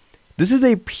movie. This is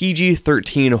a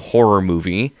PG-13 horror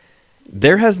movie,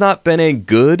 there has not been a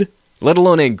good, let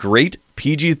alone a great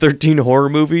PG-13 horror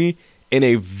movie in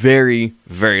a very,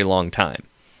 very long time.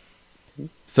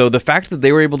 So the fact that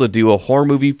they were able to do a horror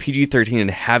movie PG-13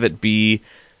 and have it be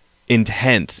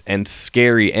intense and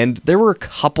scary, and there were a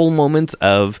couple moments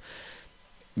of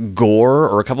gore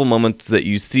or a couple moments that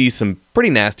you see some pretty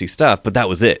nasty stuff, but that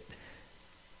was it.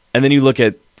 And then you look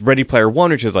at Ready Player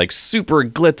One, which is like super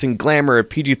glitz and glamour at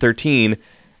PG-13,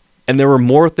 and there were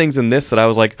more things in this that I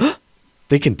was like, oh,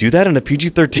 they can do that in a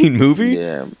PG-13 movie?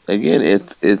 Yeah. Again,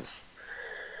 it's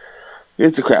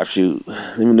a crapshoot.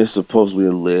 I mean, there's supposedly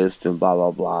a list and blah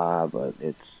blah blah, but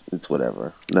it's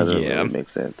whatever. None of it really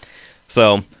makes sense.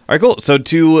 So, all right, cool. So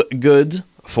 2 goods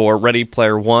for Ready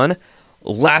Player One.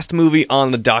 Last movie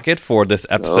on the docket for this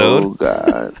episode. Oh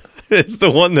God. It's the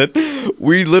one that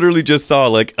we literally just saw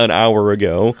like an hour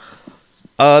ago.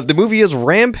 The movie is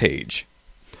Rampage.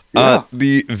 Yeah.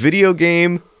 The video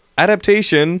game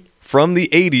adaptation from the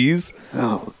 80s.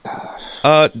 Oh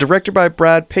gosh. Directed by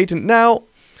Brad Peyton. Now,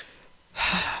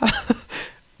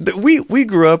 we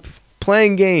grew up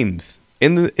playing games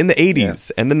in the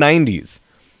 80s and the 90s.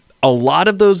 A lot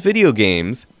of those video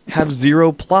games have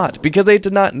zero plot because they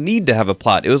did not need to have a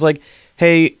plot. It was like,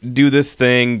 hey, do this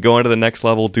thing, go on to the next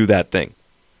level, do that thing.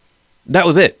 That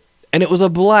was it. And it was a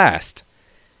blast.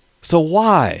 So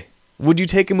why would you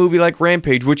take a movie like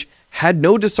Rampage, which had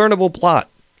no discernible plot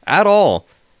at all,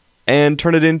 and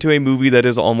turn it into a movie that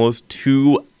is almost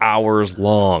 2 hours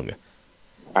long?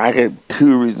 I get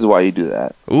 2 reasons why you do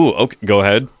that. Ooh, okay, go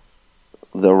ahead.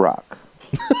 The Rock.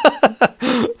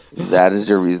 That is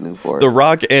your reasoning for it. The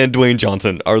Rock and Dwayne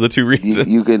Johnson are the 2 reasons.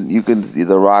 You can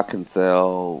The Rock can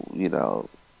sell,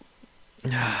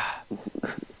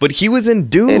 But he was in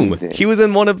Doom. Anything. He was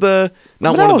in one of the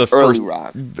That one of the was early first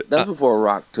Rock. That's before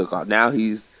Rock took off. Now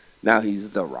he's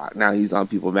The Rock. Now he's on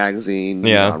People Magazine.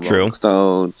 He's on true. Rolling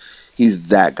Stone. He's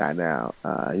that guy now.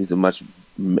 He's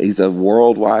a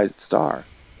worldwide star.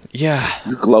 Yeah.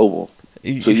 He's global. So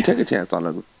you take a chance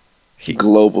on a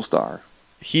global star.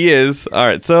 He is. All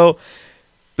right. So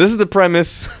this is the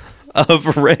premise of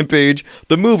Rampage,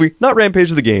 the movie, not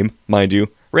Rampage the game, mind you.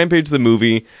 Rampage the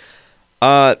movie.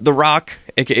 The Rock,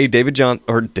 aka David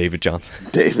Johnson. David Johnson.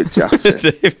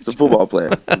 It's a football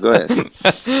player. Go ahead.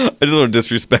 I just want to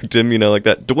disrespect him, like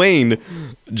that. Dwayne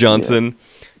Johnson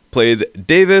plays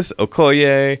Davis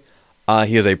Okoye.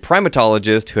 He is a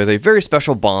primatologist who has a very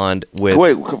special bond with...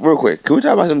 Wait, real quick. Can we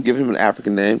talk about him giving him an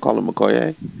African name, call him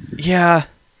Okoye? Yeah.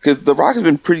 Because The Rock has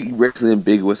been pretty racially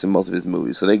ambiguous in most of his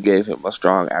movies, so they gave him a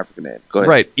strong African name. Go ahead.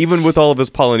 Right, even with all of his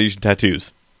Polynesian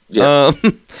tattoos. Yeah.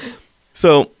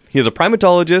 So, he is a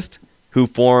primatologist who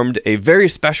formed a very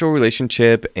special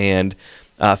relationship and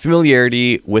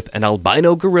familiarity with an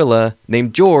albino gorilla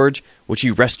named George, which he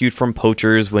rescued from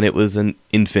poachers when it was an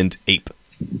infant ape.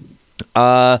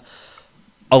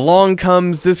 Along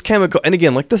comes this chemical, and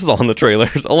again, this is all in the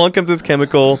trailers. Along comes this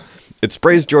chemical. It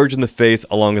sprays George in the face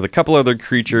along with a couple other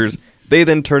creatures. They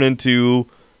then turn into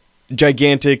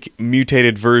gigantic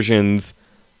mutated versions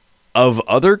of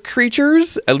other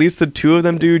creatures. At least the 2 of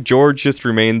them do. George just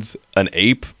remains an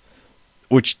ape,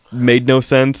 which made no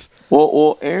sense.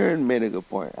 Well, Erin made a good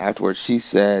point afterwards. She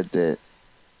said that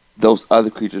those other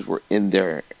creatures were in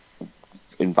their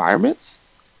environments,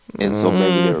 and so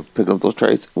maybe they were picking up those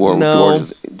traits. Or no.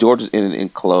 George is in an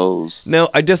enclosed. No,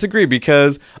 I disagree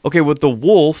because with the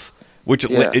wolf, which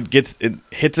it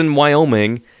hits in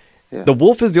Wyoming. Yeah. The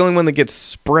wolf is the only one that gets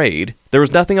sprayed. There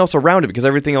was nothing else around it because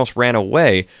everything else ran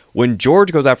away. When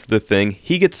George goes after the thing,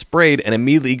 he gets sprayed and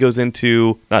immediately goes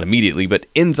into, not immediately, but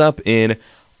ends up in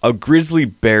a grizzly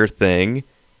bear thing.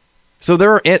 So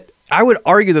I would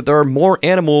argue that there are more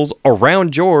animals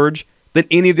around George than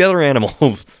any of the other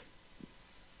animals.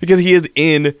 Because he is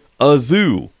in a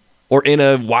zoo or in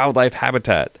a wildlife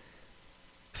habitat.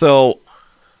 So...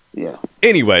 yeah.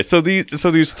 Anyway, so these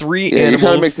 3 animals. You're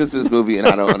trying to make sense of this movie, and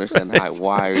I don't understand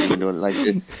why are you even doing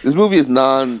it. This movie is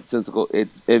nonsensical.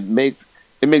 It makes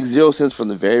zero sense from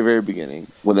the very, very beginning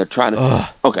when they're trying to.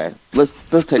 Okay, let's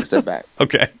take a step back.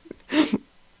 Okay.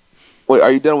 Wait,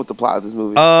 are you done with the plot of this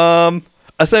movie?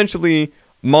 Essentially,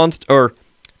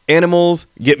 animals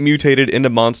get mutated into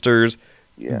monsters.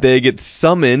 Yeah. They get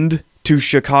summoned to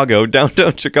Chicago,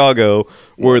 downtown Chicago,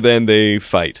 where then they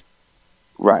fight.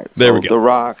 Right. There we go. The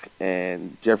Rock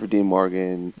and Jeffrey Dean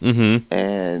Morgan,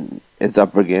 and it's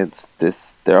up against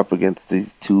this. They're up against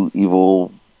these 2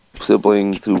 evil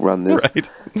siblings who run this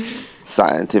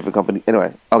scientific company.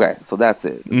 Anyway, okay, so that's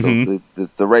it. So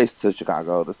the race to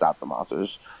Chicago to stop the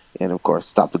monsters, and of course,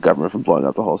 stop the government from blowing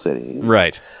up the whole city.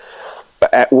 Right.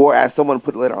 or as someone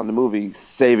put it later on in the movie,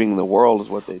 saving the world is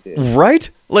what they did. Right?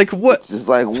 Like what? Just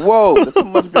like, whoa, that's a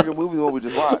much bigger movie than what we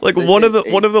just watched. Like They one of saved the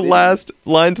 8 cities. last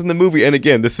lines in the movie, and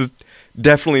again, this is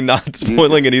definitely not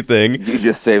spoiling anything. You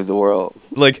just saved the world.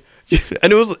 Like,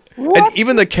 and it was, What? and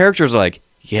even the characters are like,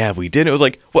 "Yeah, we did." It was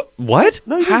like, "What? What?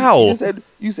 No, you How?" You just said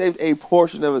you saved a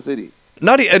portion of a city.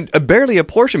 Not barely a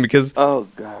portion because, Oh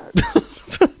God.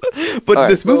 but All right,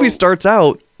 this movie so- starts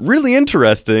out really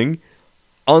interesting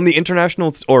on the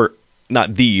international, or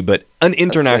not the, but an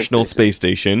international space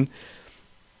station,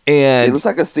 and It looks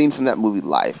like a scene from that movie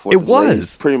Life. Where It the lady's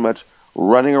was. pretty much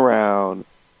running around.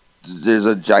 There's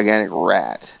a gigantic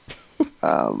rat.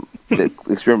 The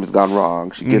experiment's gone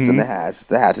wrong. She gets in the hatch.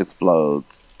 The hatch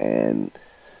explodes, and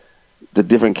the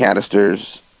different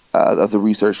canisters of the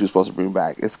research she was supposed to bring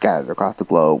back is scattered across the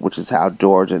globe, which is how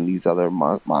George and these other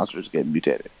monsters get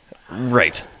mutated.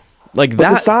 right, like But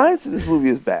the that. science in this movie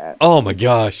is bad. Oh my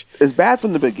gosh, It's bad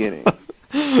from the beginning.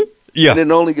 yeah. And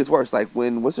it only gets worse. Like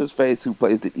when what's her face who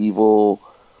plays the evil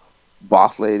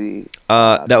boss lady?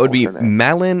 That would be what's her name?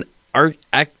 Malin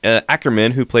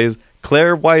Ackerman, who plays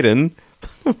Claire Wyden,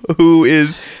 who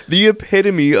is the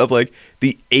epitome of like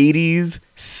the '80s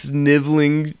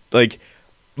sniveling, like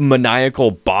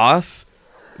maniacal boss.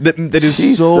 That is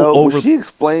She's so over. when she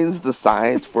explains the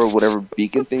science for whatever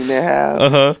beacon thing they have.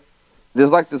 Uh-huh. There's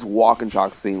like this walk and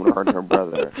talk scene with her and her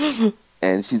brother,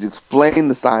 and she's explaining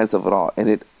the science of it all, and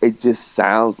it just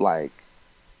sounds like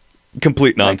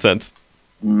Complete nonsense.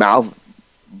 mouth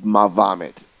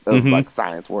vomit of like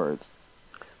science words.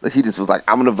 Like she just was like,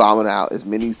 I'm gonna vomit out as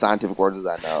many scientific words as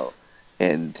I know,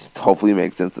 and hopefully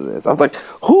make sense of this. I was like,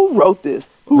 who wrote this?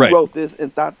 Who Right. wrote this?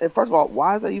 And thought, and first of all,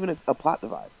 why is that even a plot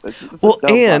device? It's a Well, dumb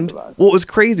plot and device. what was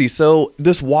crazy, so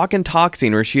this walk and talk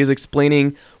scene where she is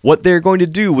explaining what they're going to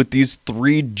do with these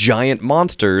 3 giant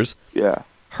monsters, Yeah,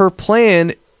 her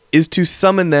plan is to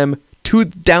summon them to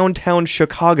downtown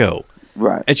Chicago.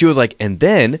 right. And she was like, and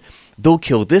then they'll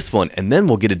kill this one, and then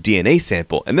we'll get a DNA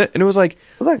sample. And it was like,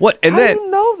 I was like, what? And how then, do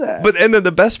you know that? and then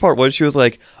the best part was she was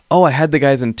like, oh, I had the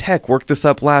guys in tech work this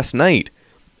up last night.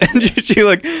 And she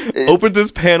like opens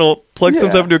this panel, plugs some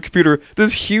Yeah. stuff into a computer.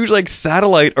 This huge like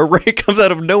satellite array comes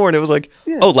out of nowhere, and it was like,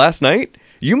 Yeah. oh, last night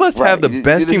you must Right. have the You did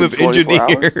best this team in of 24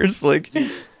 hours? engineers. Like,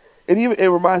 And even it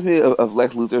reminds me of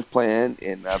Lex Luthor's plan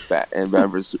in Batman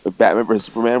vs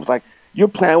Superman. It was like, your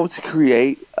plan was to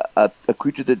create a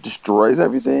creature that destroys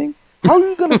everything. How are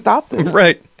you going to stop this?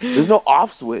 right? There's no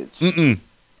off switch.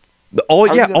 All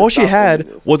How are you gonna all she stop had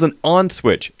this? was an on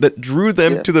switch that drew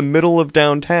them Yeah. to the middle of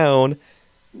downtown,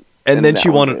 and And then that she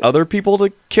was wanted it. other people to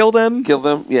kill them. Kill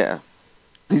them, yeah.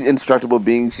 These indestructible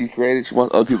beings she created, she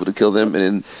wants other people to kill them, and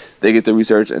then they get the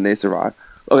research and they survive.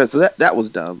 Okay, so that was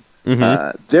dumb.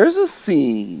 There's a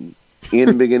scene in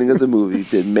the beginning of the movie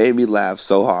that made me laugh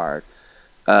so hard.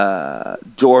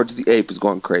 George the ape is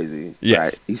going crazy. Yes.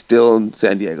 Right? He's still in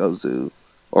San Diego Zoo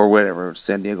or whatever,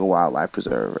 San Diego Wildlife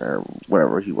Preserve or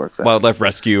whatever he works at. Wildlife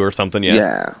rescue or something.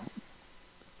 Yeah.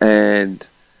 And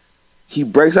he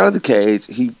breaks out of the cage.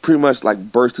 He pretty much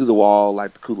like bursts through the wall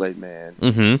like the Kool-Aid Man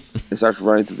Mm-hmm. and starts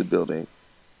running through the building.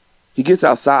 He gets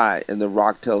outside and the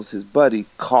Rock tells his buddy,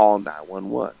 call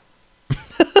 911.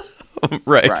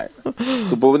 right. Right.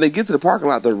 So, but when they get to the parking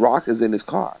lot, the Rock is in his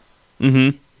car.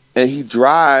 Mm-hmm. And he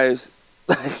drives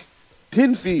like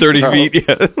 10 feet. 30 bro, feet.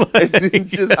 Yeah. And he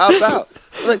just hops out.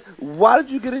 Like, why did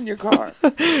you get in your car?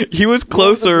 He was What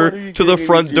closer are you to the getting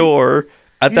front into? door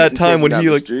at He that didn't time take when me he down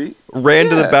the like street. ran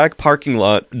to the Yeah. back parking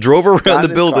lot, drove around Got the in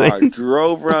his building. car,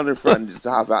 drove around in front just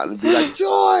to hop out and be like,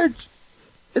 George,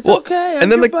 it's Well, okay. I'm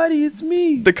and then your the- buddy. It's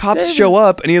me. The cops David." show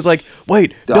up, and he was like,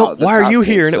 "Wait, Dog, don't. the Why are cops you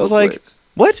came here?" And it so was like, quick.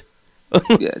 "What?"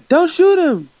 Yeah, don't shoot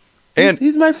him. And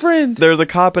he's my friend. there's a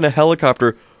cop in a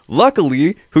helicopter,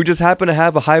 luckily, who just happened to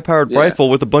have a high-powered Yeah. rifle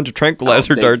with a bunch of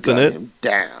tranquilizer They darts in gun it. him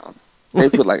down. They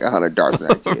put like 100 darts in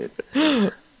that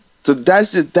kid. So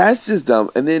that's just dumb.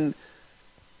 And then,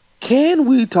 can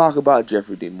we talk about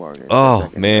Jeffrey Dean Morgan? Oh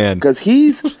man, Because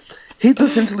he's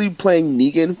essentially playing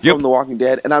Negan from Yep. The Walking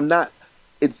Dead, and I'm not.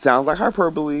 It sounds like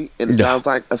hyperbole, and it No. sounds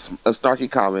like a snarky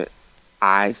comment.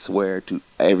 I swear to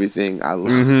everything I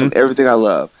love, Mm-hmm. everything I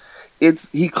love.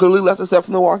 He clearly left himself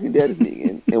from The Walking Dead as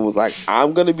Negan, and was like,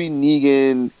 I'm gonna be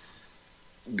Negan,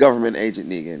 government agent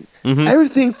Negan. Mhm.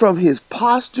 Everything from his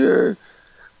posture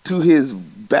to his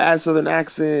bad Southern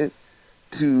accent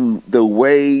to the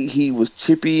way he was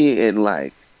chippy and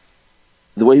like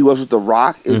the way he was with The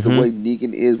Rock is the Mhm. way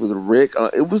Negan is with Rick.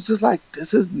 It was just like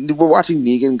we're watching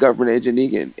Negan, government agent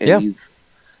Negan, and Yeah. he's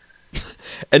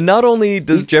And not only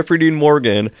does Jeffrey Dean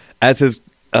Morgan, as his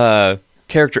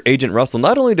character Agent Russell,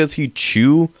 not only does he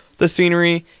chew the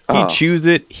scenery. He chews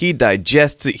it. He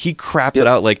digests it. He craps it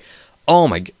out like, oh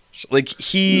my gosh. Like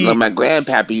like my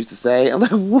grandpappy used to say. I'm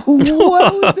like, what are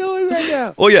we doing right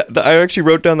now? Well, yeah, I actually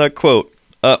wrote down that quote.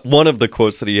 One of the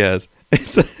quotes that he has. It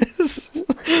says,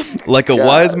 like a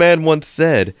wise man once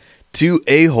said, 2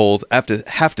 a-holes have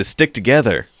to stick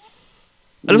together.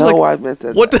 I was wise man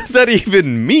said what does that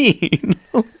even mean?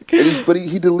 But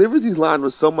he delivers these lines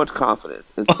with so much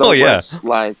confidence and so much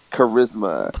like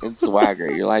charisma and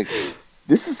swagger. You're like,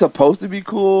 this is supposed to be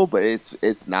cool, but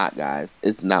it's not, guys.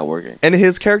 It's not working. And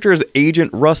his character is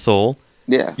Agent Russell.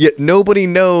 Yeah. Yet nobody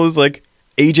knows, like,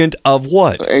 agent of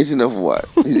what? Agent of what?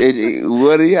 What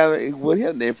do you have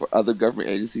a name for other government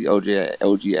agency?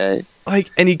 OGA? Like,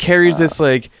 and he carries this,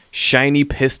 like, shiny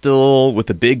pistol with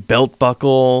a big belt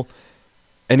buckle.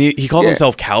 And he calls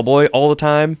himself cowboy all the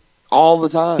time. All the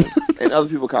time. And other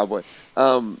people cowboy.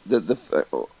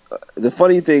 The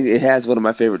funny thing, it has one of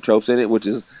my favorite tropes in it, which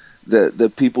is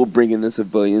the people bringing the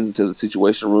civilians into the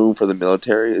situation room for the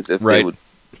military as if they would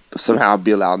somehow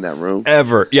be allowed in that room.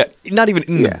 Ever. Yeah. Not even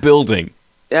in the building.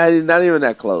 Yeah, not even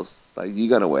that close. Like, you're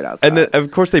going to wait outside. And then,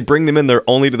 of course, they bring them in there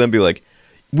only to then be like,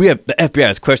 the FBI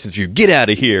has questions for you. Get out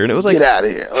of here. And it was like, get out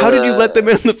of here. How did you let them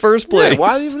in the first place? Yeah,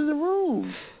 why are they even in the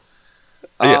room?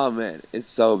 Oh, man.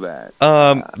 It's so bad.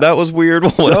 That was weird.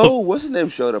 What's his name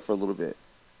showed up for a little bit?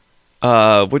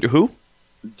 Who?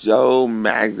 Joe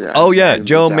Magna. Oh, yeah.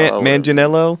 Joe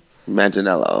Manganiello.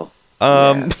 Manganiello.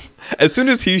 As soon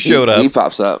as he showed up. He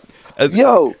pops up.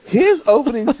 His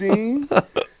opening scene.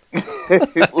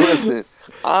 Listen,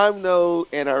 I'm no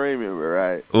NRA member,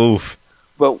 right? Oof.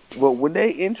 But when they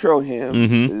intro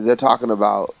him, they're talking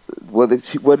about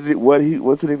what's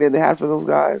the nickname they had for those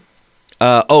guys?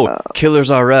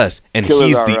 Killers Are Us, and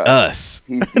he's the us.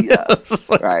 He's the us,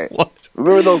 like, right? What?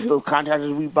 Remember those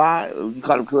contractors we buy? You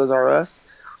call them Killers Are Us.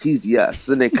 He's the us.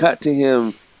 Then they cut to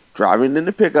him driving in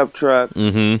the pickup truck.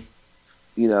 Mm-hmm.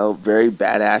 You know, very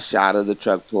badass shot of the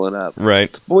truck pulling up. Right.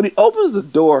 But when he opens the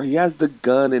door, he has the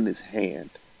gun in his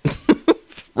hand.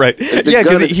 Right. Yeah,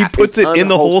 because he puts it in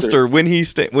the holster when he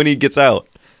gets out.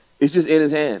 It's just in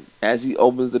his hand as he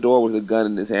opens the door with a gun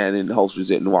in his hand and holsters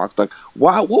it and walks. Like,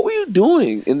 wow, what were you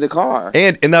doing in the car?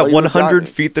 And in that 100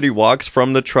 feet that he walks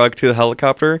from the truck to the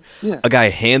helicopter, a guy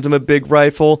hands him a big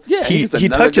rifle. Yeah, he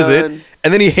touches it,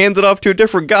 and then he hands it off to a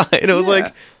different guy. And it was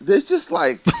like, there's just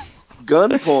like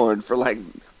gun porn for like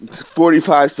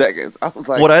 45 seconds. I was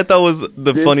like, what I thought was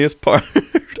the funniest part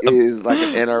is like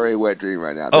an NRA wet dream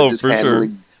right now. They're just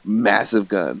handling massive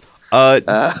guns.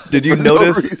 Did you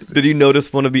notice? Did you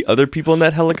notice one of the other people in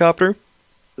that helicopter?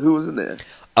 Who was in there?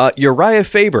 Uriah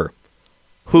Faber,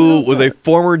 who was a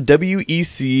former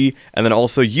WEC and then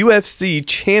also UFC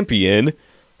champion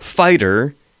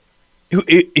fighter.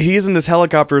 He's in this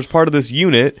helicopter as part of this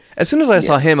unit. As soon as I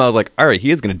saw him, I was like, all right,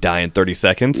 he is going to die in 30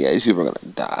 seconds. Yeah, these people are going to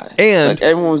die. And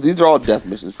like these are all death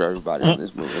missions for everybody in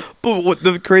this movie. But what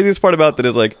the craziest part about that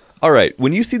is, like, all right,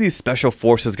 when you see these special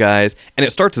forces guys, and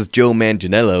it starts with Joe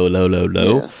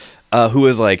Manganiello, who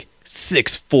is like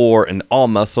 6'4" and all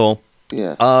muscle.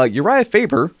 Yeah. Uriah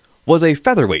Faber was a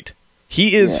featherweight.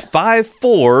 He is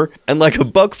 5'4" and like a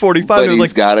 $145. But he's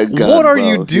like, got a gun, what are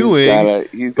you doing?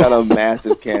 He's got a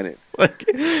massive cannon. Like,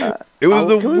 it was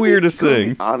the weirdest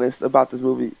thing. Be honest about this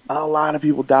movie, a lot of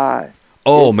people die.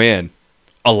 Oh man,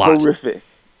 a lot. Horrific.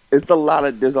 It's a lot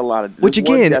of. There's a lot of. Which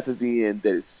again, one death at the end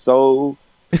that is so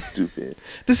stupid.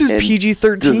 This is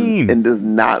PG-13 and does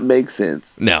not make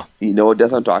sense. No, you know what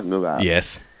death I'm talking about.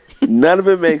 Yes, none of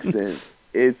it makes sense.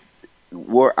 It's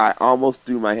where I almost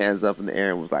threw my hands up in the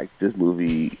air and was like, "This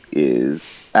movie is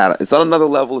it's on another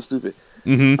level of stupid."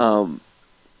 Mm-hmm.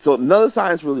 So none of the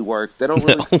science really works. They don't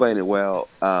really explain it well.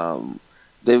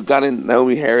 They've got in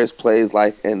Naomi Harris plays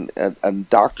like a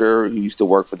doctor who used to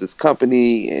work for this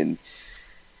company, and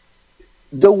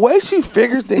the way she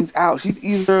figures things out, she's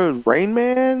either Rain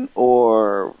Man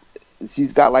or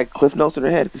she's got like cliff notes in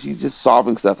her head because she's just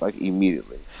solving stuff like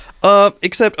immediately.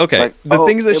 Except the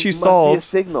things that she solves. Be a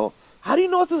signal. How do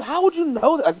you know? How would you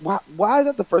know that? Like, why is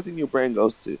that the first thing your brain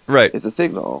goes to? Right, it's a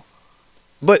signal.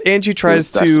 But and she tries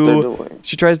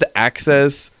to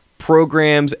access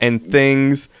programs and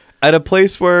things at a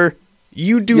place where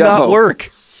you do not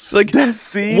work. Like that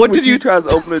scene what did you try to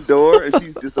open the door and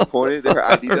she's disappointed that her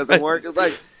ID doesn't work? It's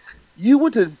like you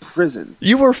went to prison.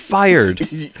 You were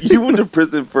fired. You went to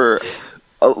prison for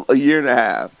a year and a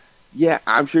half. Yeah,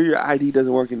 I'm sure your ID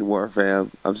doesn't work anymore,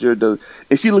 fam. I'm sure it does.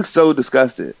 And she looks so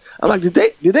disgusted. I'm like, did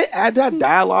they add that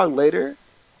dialogue later?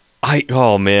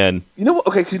 Oh man. You know what?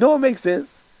 Okay, you know what makes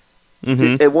sense?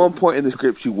 Mm-hmm. At one point in the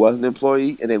script, she was an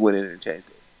employee, and they went in and changed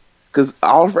it. Because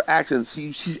all of her actions,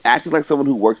 she's acting like someone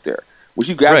who works there. When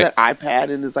she grabbed Right. that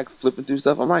iPad and is like flipping through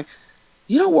stuff, I'm like,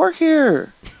 you don't work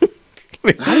here.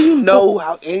 How do you know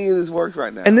how any of this works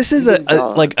right now? And this is Even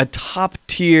Dawn. like a top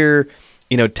tier,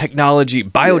 technology,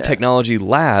 biotechnology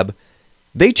lab.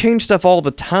 They change stuff all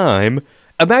the time.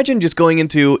 Imagine just going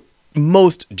into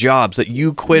most jobs that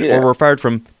you quit or were fired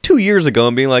from 2 years ago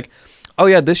and being like, oh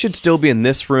yeah, this should still be in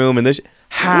this room and this.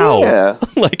 How? Yeah.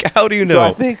 Like, how do you know? So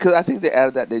I think they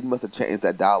added that. They must have changed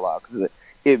that dialogue. 'Cause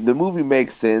if the movie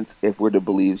makes sense, if we're to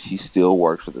believe she still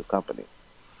works for this company,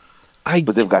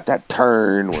 but they've got that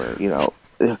turn where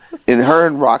and her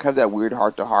and Rock have that weird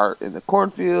heart to heart in the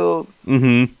cornfield.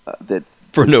 That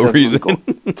for no reason.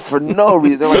 For no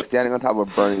reason, they're like standing on top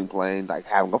of a burning plane, like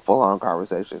having a full on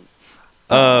conversation.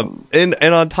 And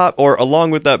on top or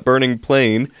along with that burning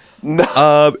plane,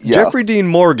 Jeffrey Dean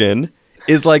Morgan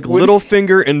is like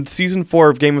Littlefinger in season 4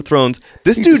 of Game of Thrones.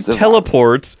 This dude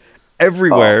teleports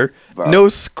everywhere. No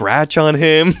scratch on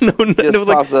him. Just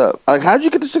pops up. Like, how'd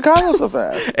you get to Chicago so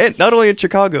fast? And not only in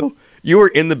Chicago, you were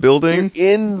in the building.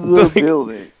 You're in the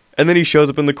building. And then he shows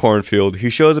up in the cornfield. He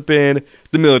shows up in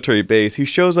the military base. He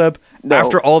shows up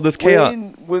after all this chaos.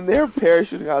 When they're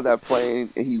parachuting out of that plane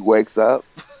and he wakes up,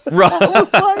 right. I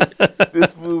was like,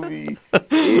 this movie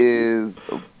is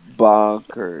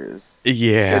bonkers.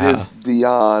 Yeah. It is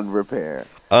beyond repair.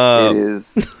 It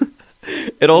is.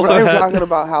 It also had talking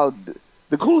about how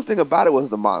the coolest thing about it was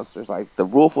the monsters. Like the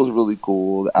wolf was really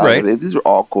cool. These are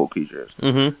all cool creatures.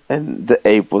 Mm-hmm. And the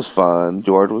ape was fun.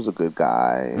 George was a good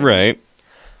guy. Right.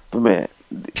 But man,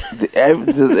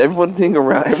 everything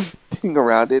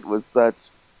around it was such.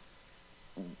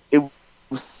 It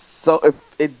was so.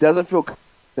 It doesn't feel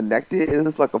connected.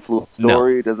 It's like a fluid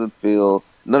story. No. It doesn't feel.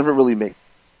 None of it really makes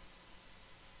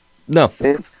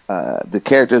sense. The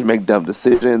characters make dumb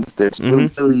decisions. There's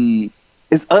really.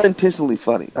 It's unintentionally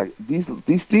funny. Like these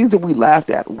things that we laughed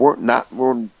at were not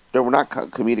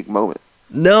comedic moments.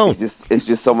 No, it's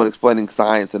just someone explaining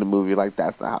science in a movie. Like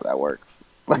that's not how that works.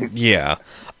 Like yeah,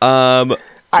 I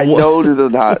know this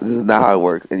is not how it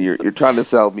works, and you're trying to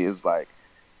sell me as like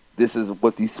this is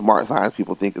what these smart science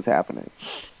people think is happening.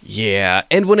 Yeah,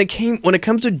 and when it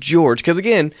comes to George, because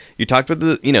again, you talked about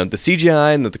the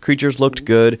CGI and that the creatures looked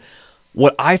good.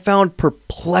 What I found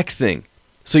perplexing.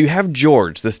 So you have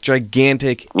George, this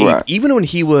gigantic ape, even when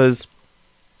he was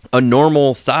a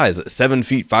normal size, 7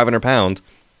 feet, 500 pounds,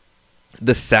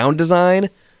 the sound design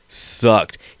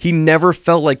sucked. He never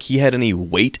felt like he had any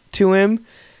weight to him.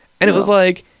 And it was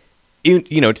like,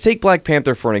 to take Black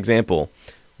Panther for an example,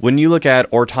 when you look at,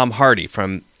 or Tom Hardy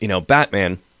from,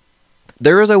 Batman,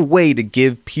 there is a way to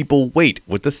give people weight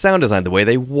with the sound design, the way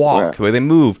they walk, the way they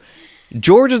move.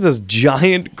 George is this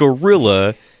giant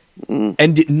gorilla.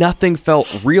 And nothing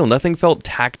felt real. Nothing felt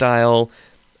tactile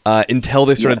until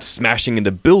they started smashing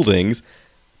into buildings.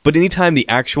 But anytime the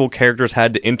actual characters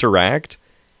had to interact,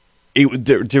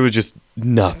 there was just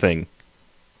nothing.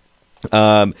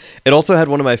 It also had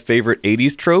one of my favorite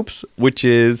 80s tropes, which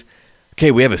is,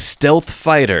 okay, we have a stealth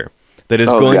fighter that is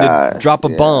going to drop a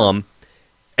bomb,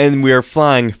 and we are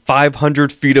flying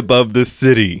 500 feet above the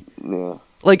city. Yeah.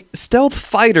 Like, stealth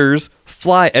fighters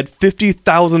fly at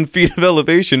 50,000 feet of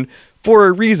elevation for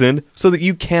a reason, so that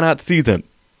you cannot see them.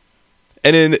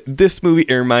 And in this movie,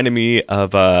 it reminded me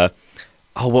of, what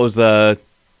was the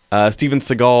Steven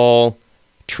Seagal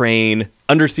train,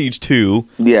 Under Siege 2.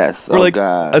 Yes, where,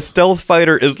 God. A stealth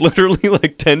fighter is literally,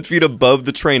 10 feet above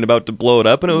the train about to blow it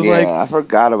up, and it was I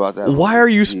forgot about that. Why are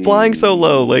you flying so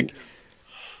low? Like,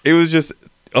 it was just,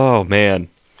 oh, man.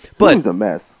 But it was a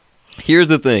mess. Here's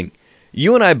the thing.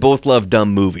 You and I both love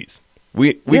dumb movies.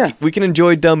 We can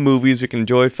enjoy dumb movies. We can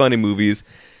enjoy funny movies.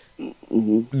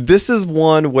 Mm-hmm. This is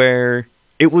one where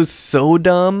it was so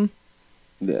dumb,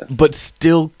 but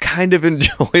still kind of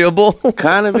enjoyable.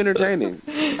 Kind of entertaining.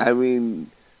 I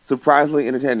mean, surprisingly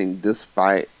entertaining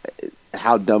despite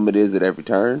how dumb it is at every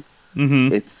turn.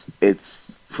 Mm-hmm.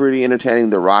 It's pretty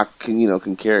entertaining. The Rock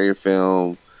can carry a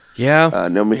film. Yeah.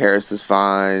 Naomi Harris is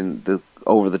fine. The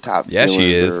over-the-top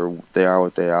she is. They are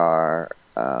what they are.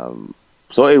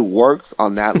 So it works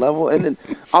on that level. And then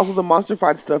also the monster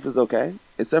fight stuff is okay.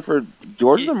 Except for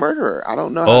George is a murderer. I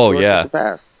don't know how George gets the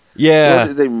pass. Yeah.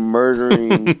 George is a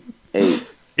murdering ape.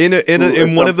 In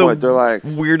one of the like,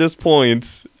 weirdest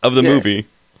points of the movie.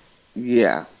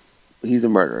 Yeah. He's a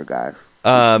murderer, guys.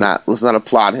 Let's not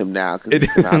applaud him now because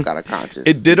he's now got a conscience.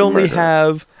 It did only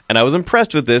have, and I was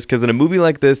impressed with this because in a movie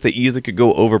like this, they easily could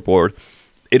go overboard.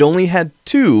 It only had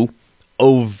 2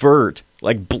 overt,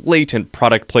 blatant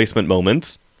product placement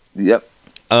moments. Yep.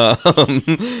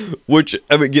 Which,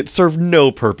 served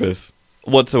no purpose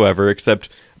whatsoever, except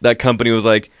that company was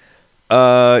like,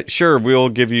 sure, we'll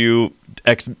give you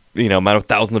X, amount of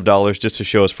thousands of dollars just to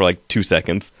show us for like 2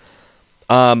 seconds.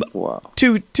 Wow.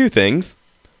 Two things.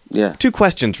 Yeah. 2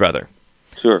 questions, rather.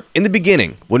 Sure. In the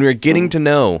beginning, when we were getting to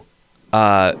know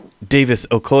Davis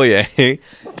Okoye,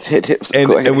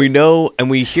 and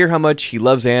we hear how much he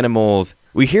loves animals,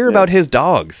 we hear about his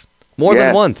dogs more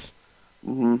than once.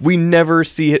 Mm-hmm. We never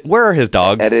see it. Where are his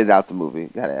dogs? Edited out the movie.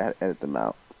 Gotta edit them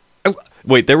out.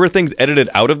 Wait, there were things edited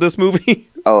out of this movie?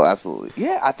 Oh, absolutely.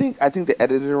 Yeah, I think they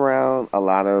edited around a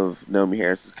lot of Naomi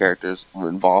Harris's characters'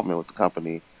 involvement with the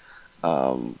company.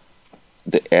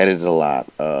 They edited a lot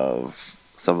of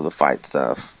some of the fight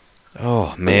stuff.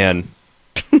 Oh man.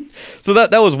 So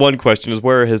that was one question: is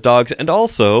where are his dogs, and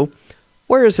also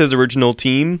where is his original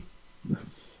team?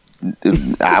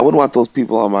 I wouldn't want those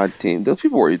people on my team. Those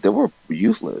people were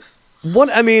useless.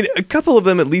 A couple of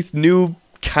them at least knew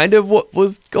kind of what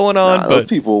was going on, but those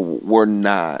people were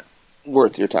not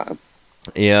worth your time.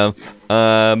 Yeah.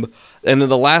 And then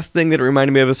the last thing that it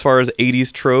reminded me of as far as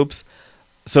 80s tropes.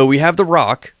 So we have The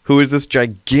Rock, who is this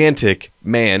gigantic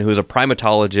man who is a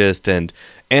primatologist and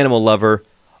animal lover.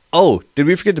 Oh, did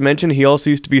we forget to mention he also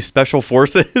used to be Special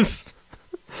Forces?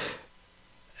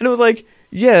 And it was like,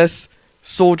 yes,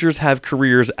 soldiers have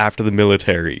careers after the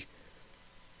military.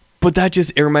 But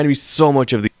it reminded me so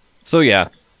much of the... So yeah,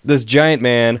 this giant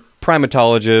man,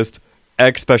 primatologist,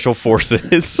 ex-Special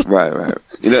Forces. Right.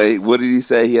 What did he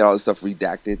say? He had all this stuff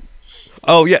redacted.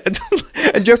 Oh, yeah.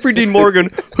 And Jeffrey Dean Morgan,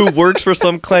 who works for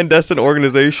some clandestine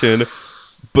organization,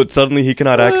 but suddenly he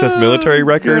cannot access military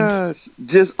records. Gosh.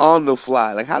 Just on the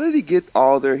fly. Like, how did he get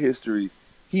all their history?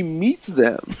 He meets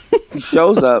them. He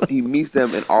shows up, he meets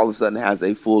them, and all of a sudden has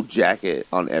a full jacket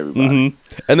on everybody.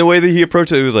 Mm-hmm. And the way that he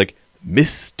approached it was like,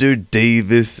 Mr.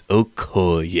 Davis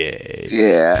Okoye.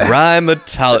 Yeah.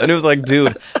 Primatologist. And it was like,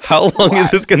 dude, how long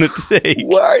is this going to take?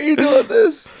 Why are you doing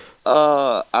this?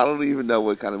 I don't even know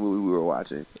what kind of movie we were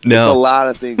watching. No. There's a lot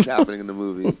of things happening in the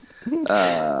movie.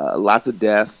 Lots of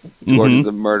death. Gordon's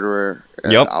a murderer.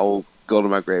 Yep. I will go to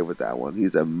my grave with that one.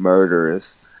 He's a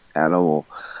murderous animal.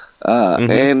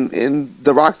 And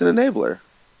The Rock's an enabler.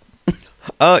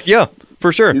 Yeah,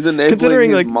 for sure. He's enabling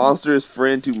his monstrous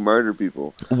friend to murder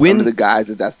people. Under the guise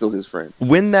that's still his friend.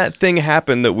 When that thing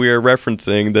happened that we are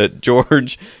referencing that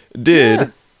George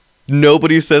did,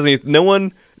 nobody says anything. No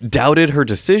one doubted her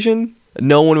decision.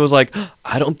 No one was like,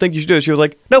 I don't think you should do it. She was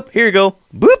like, nope, here you go.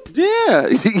 Boop. Yeah.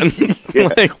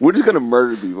 Like, we're just going to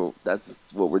murder people. That's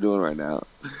what we're doing right now.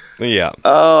 Yeah.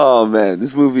 Oh, man.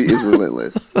 This movie is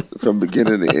relentless from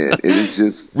beginning to end. It is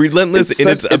just... relentless in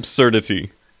its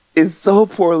absurdity. It's so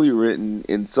poorly written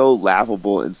and so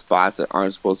laughable in spots that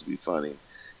aren't supposed to be funny.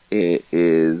 It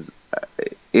is...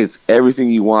 It's everything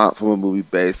you want from a movie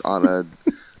based on a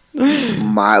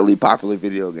mildly popular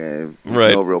video game.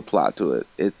 Right. No real plot to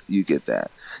it. You get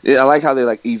that. I like how they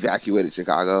evacuated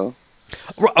Chicago.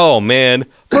 Oh, man.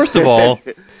 First of all...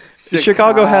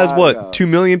 Chicago has what, 2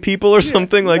 million people or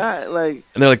something and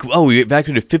they're like, oh, we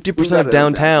evacuated 50% of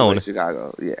downtown.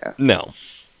 Chicago, yeah. No,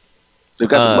 they've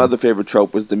got the other favorite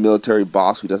trope was the military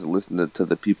boss who doesn't listen to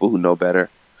the people who know better.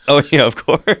 Oh yeah, of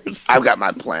course. I've got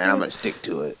my plan. I'm gonna stick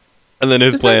to it. And then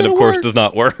his plan, of course, does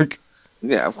not work.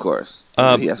 Yeah, of course.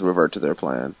 He has to revert to their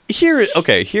plan. Here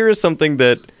is something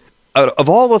that, of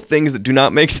all the things that do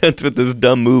not make sense with this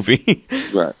dumb movie,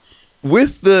 right?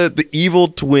 With the evil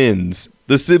twins.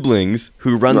 The siblings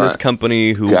who run this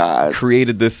company who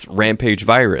created this Rampage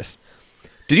virus.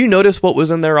 Did you notice what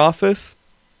was in their office?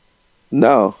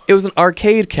 No. It was an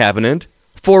arcade cabinet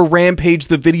for Rampage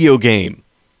the video game.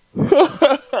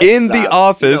 In the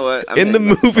office, in the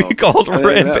movie called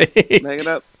Rampage. Hang it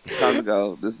up. Time to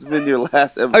go. This has been your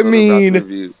last episode of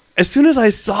Review. As soon as I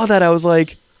saw that, I was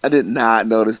like... I did not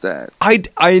notice that.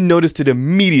 I noticed it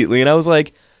immediately, and I was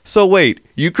like, so wait,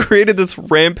 you created this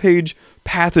Rampage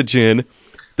pathogen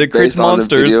that creates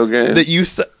monsters that you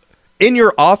in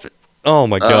your office. Oh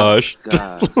my gosh.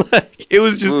 It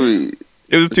was just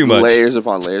it was too much. Layers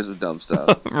upon layers of dumb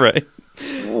stuff. Right.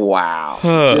 Wow.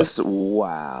 Just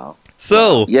wow.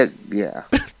 So yeah.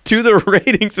 To the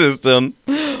rating system,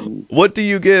 what do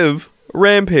you give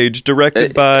Rampage,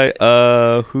 directed by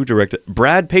who directed?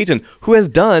 Brad Payton, who has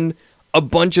done a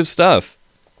bunch of stuff.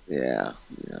 Yeah.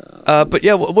 But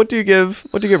yeah, what do you give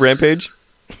Rampage?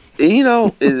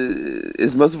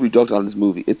 As much as we joked on this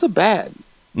movie, it's a bad,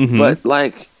 but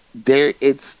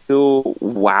it's still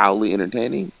wildly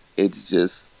entertaining. It's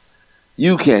just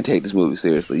you can't take this movie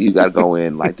seriously. You got to go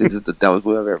in like this is the dumbest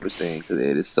movie I've ever seen because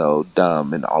it is so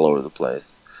dumb and all over the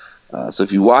place. So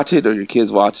if you watch it or your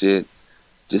kids watch it,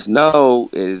 just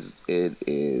know it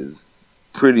is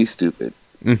pretty stupid.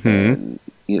 And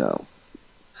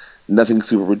nothing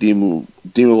super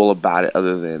redeemable about it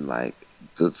other than like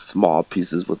the small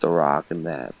pieces with The Rock and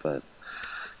that. But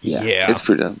yeah. It's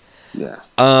pretty dumb. Yeah.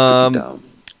 Pretty dumb.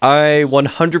 I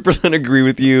 100% agree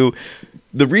with you.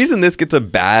 The reason this gets a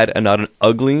bad and not an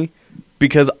ugly,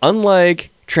 because unlike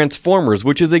Transformers,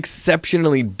 which is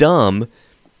exceptionally dumb,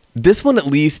 this one at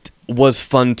least was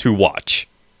fun to watch.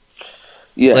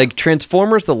 Yeah. Like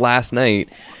Transformers The Last Night.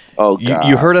 Oh, God.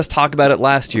 You heard us talk about it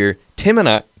last year. Tim and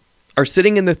I are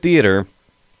sitting in the theater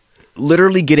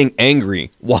literally getting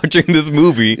angry watching this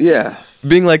movie. Yeah.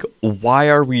 Being like, why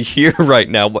are we here right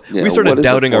now? Yeah, we started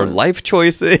doubting our life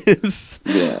choices.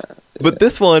 Yeah. But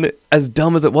this one, as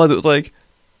dumb as it was like,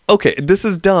 okay, this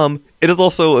is dumb. It is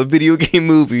also a video game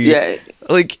movie. Yeah.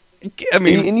 Like, I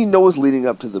mean... And you know it's leading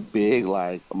up to the big,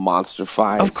 like, monster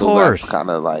fight. Of course. So that's kind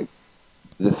of, like,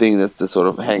 the thing that's sort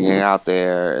of hanging out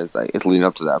there is, like, it's leading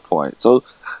up to that point. So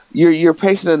you're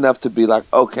patient enough to be like,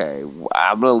 okay,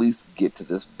 I'm going to at least get to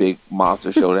this big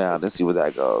monster showdown and see where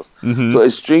that goes. Mm-hmm. So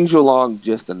it strings you along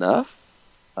just enough.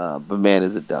 But, man,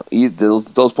 is it dumb.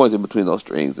 Those points in between those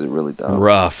strings are really dumb.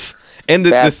 Rough. And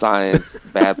bad science,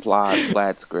 bad plot,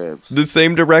 bad scripts. The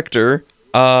same director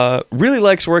really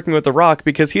likes working with The Rock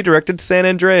because he directed San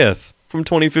Andreas from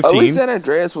 2015. At least San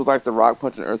Andreas was like The Rock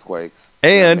punching earthquakes.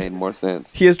 And that made more sense.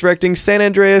 He is directing San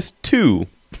Andreas 2.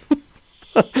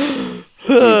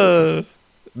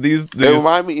 These It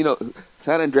remind me,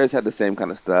 San Andreas had the same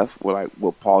kind of stuff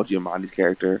with Paul Giamatti's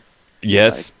character.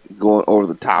 Yes. Like, going over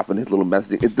the top and his little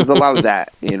message. There's a lot of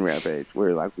that in Rampage where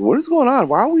you're like, what is going on?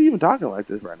 Why are we even talking like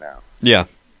this right now? Yeah.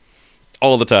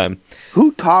 All the time.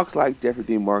 Who talks like Jeffrey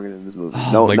Dean Morgan in this movie?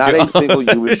 Oh No, not a single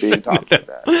human being talks like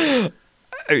that.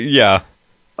 Yeah.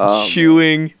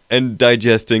 Chewing and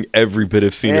digesting every bit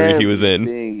of scenery he was in.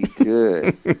 Everything he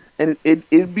could. And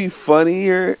it'd be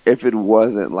funnier if it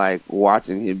wasn't like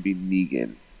watching him be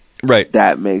Negan. Right.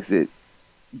 That makes it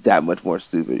that much more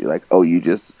stupid. You're like, oh, you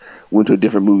just went to a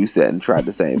different movie set and tried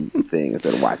the same thing and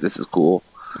said, wow, this is cool.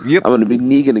 Yep. I'm going to be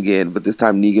Negan again, but this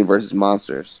time Negan versus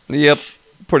monsters. Yep.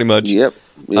 Pretty much. Yep.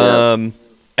 Yeah. And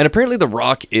apparently The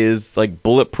Rock is like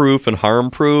bulletproof and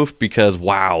harm-proof because,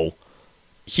 wow.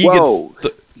 He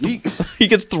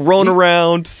gets thrown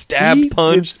around, stabbed,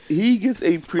 punched. He gets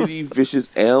a pretty vicious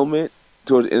ailment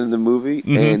toward the end of the movie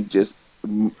and just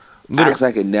acts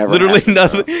like it never happened.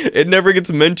 Nothing. It never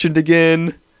gets mentioned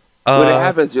again. When it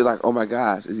happens, you're like, oh my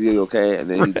gosh, is he okay? And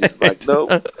then he's just like,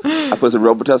 nope. I put some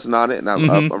Robitussin on it and I'm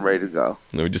up, I'm ready to go.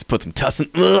 No, we just put some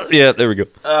tussin. Yeah, there we go.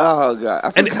 Oh god,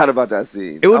 I forgot about that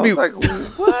scene. It would be like,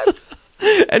 what?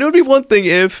 And it would be one thing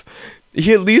if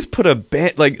he at least put a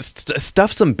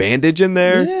stuff some bandage in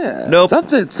there. Yeah. Nope.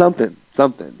 Something.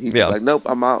 He's like, nope,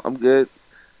 I'm out. I'm good.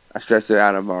 I stretched it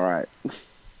out. I'm all right.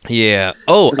 Yeah.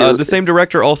 Oh, the same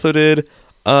director also did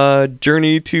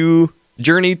Journey to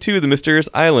the Mysterious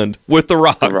Island with The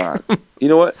Rock. The Rock. You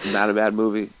know what? Not a bad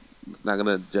movie. It's not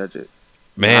gonna judge it.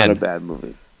 Man, not a bad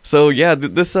movie. So yeah,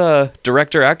 this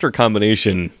director-actor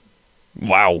combination.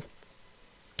 Wow.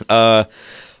 All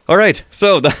right.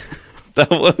 So that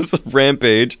was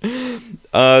Rampage.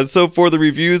 So for the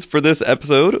reviews for this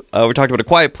episode, we talked about A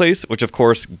Quiet Place, which of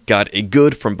course got a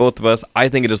good from both of us. I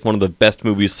think it is one of the best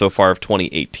movies so far of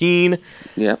 2018.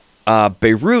 Yeah.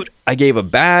 Beirut, I gave a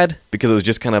bad because it was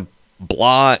just kind of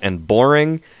blah and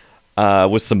boring,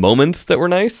 with some moments that were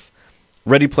nice.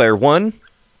 Ready Player One,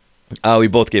 we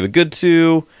both gave a good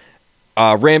 2.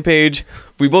 Rampage,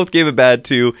 we both gave a bad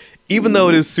 2. Even though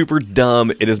it is super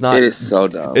dumb, it is not. It is so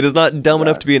dumb. It is not dumb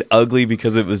enough to be an ugly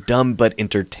because it was dumb but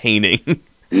entertaining.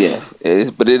 Yes, it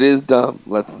is, but it is dumb.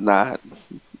 Let's not.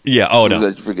 Yeah. Oh no.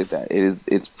 Let's forget that.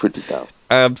 It's pretty dumb.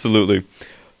 Absolutely.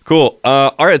 Cool.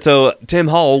 All right. So Tim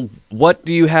Hall, what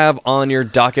do you have on your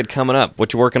docket coming up?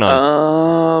 What you working on?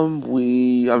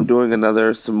 I'm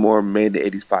doing some more Made the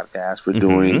 80s podcast. We're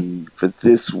doing for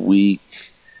this week.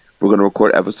 We're going to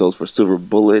record episodes for Silver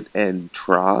Bullet and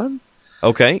Tron.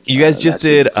 Okay. You guys just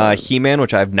did He-Man,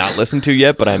 which I have not listened to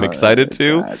yet, but I'm excited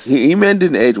to. He-Man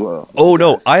didn't age well. Oh,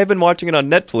 no. I have been watching it on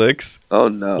Netflix. Oh,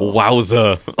 no.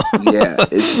 Wowza. Yeah.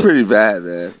 It's pretty bad,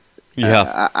 man.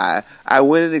 Yeah. I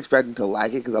went in expecting to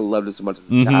like it because I loved it so much as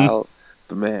a child.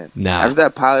 But, man, after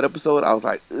that pilot episode, I was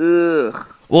like,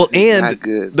 ugh. Well, and not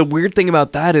good. The weird thing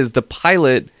about that is the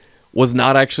pilot was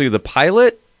not actually the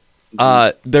pilot.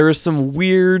 There was some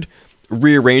weird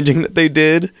rearranging that they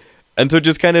did. And so it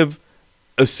just kind of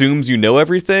assumes you know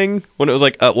everything when it was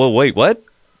like, well, wait, what?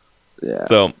 Yeah.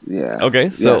 So, yeah. Okay.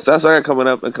 So that's what I got coming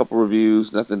up. A couple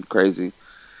reviews. Nothing crazy.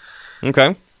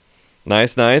 Okay.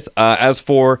 Nice. As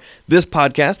for this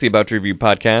podcast, the About to Review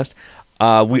podcast,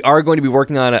 We are going to be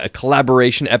working on a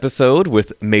collaboration episode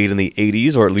with Made in the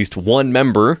 80s, or at least one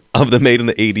member of the Made in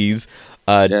the 80s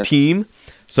team.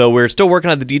 So we're still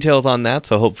working on the details on that,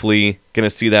 so hopefully going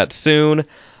to see that soon.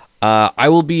 I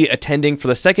will be attending for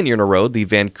the second year in a row the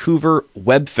Vancouver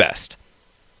Web Fest.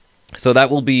 So that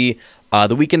will be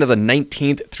the weekend of the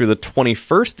 19th through the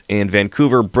 21st in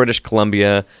Vancouver, British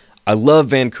Columbia. I love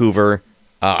Vancouver.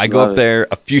 I go up there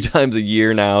a few times a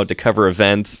year now to cover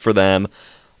events for them.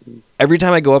 Every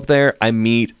time I go up there, I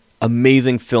meet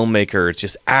amazing filmmakers,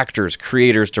 just actors,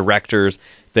 creators, directors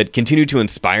that continue to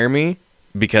inspire me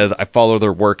because I follow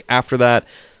their work after that.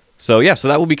 So yeah, so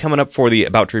that will be coming up for the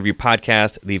About to Review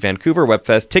podcast, the Vancouver Web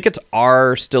Fest. Tickets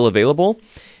are still available,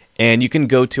 and you can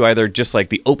go to either just like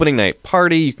the opening night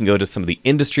party, you can go to some of the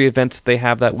industry events that they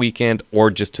have that weekend, or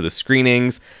just to the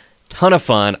screenings. Ton of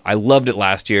fun. I loved it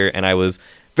last year, and I was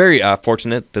very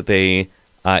fortunate that they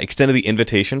extended the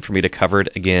invitation for me to cover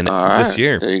it again this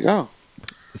year. There you go.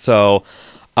 So,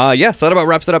 yeah, so that about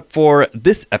wraps it up for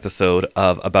this episode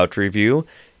of About to Review.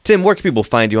 Tim, where can people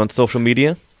find you on social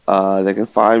media? They can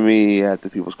find me at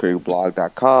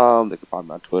thepeoplescriticblog.com. They can find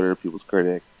me on Twitter, People's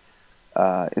Critic,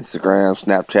 Instagram,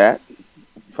 Snapchat. You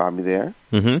can find me there.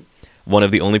 Mm-hmm. One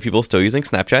of the only people still using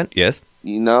Snapchat, yes.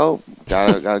 You know,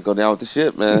 gotta go down with the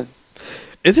shit, man.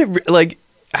 Is it like...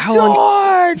 How George!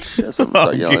 long? That's what I'm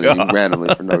start yelling at you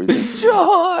randomly for no reason.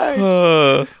 George!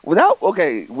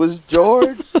 Was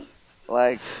George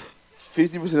like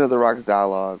 50% of the Rock's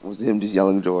dialogue was him just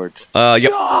yelling George? Yep.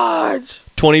 George!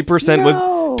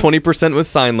 20% was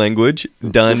sign language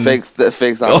done. The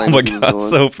fake sign language. Oh my god,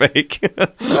 so fake.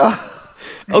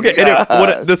 Okay,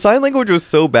 and the sign language was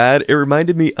so bad. It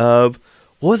reminded me of,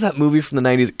 what was that movie from the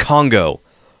 90s? Congo.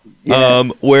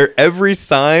 Yes. Where every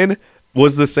sign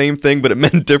was the same thing, but it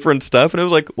meant different stuff. And it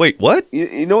was like, wait, what?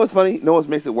 You know what's funny? You know what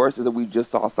makes it worse is that we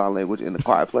just saw sign language in The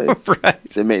Quiet Place.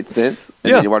 Right. It made sense.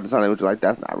 And then you watch the sign language, you're like,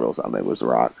 that's not real sign language, The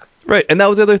Rock. Right. And that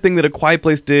was the other thing that A Quiet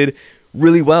Place did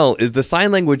really well, is the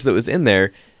sign language that was in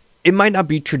there. It might not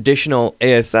be traditional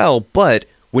ASL, but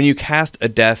when you cast a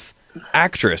deaf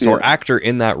actress or actor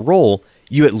in that role,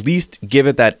 you at least give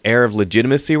it that air of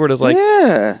legitimacy where it's like,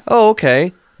 oh,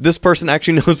 okay, this person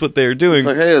actually knows what they're doing. It's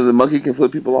like, hey, the monkey can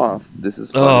flip people off. This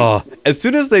is funny. Oh, as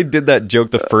soon as they did that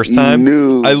joke the first time,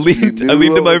 I leaned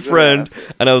to my friend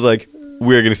and I was like,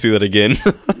 we're going to see that again.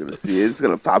 You're going to see it. It's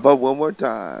going to pop up one more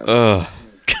time.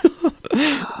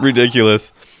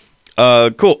 Ridiculous.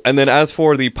 Cool. And then as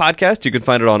for the podcast, you can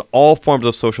find it on all forms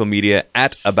of social media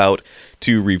at About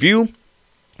to Review.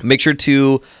 Make sure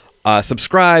to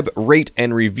subscribe, rate,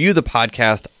 and review the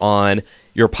podcast on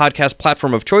your podcast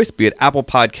platform of choice, be it Apple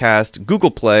Podcast,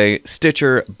 Google Play,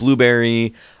 Stitcher,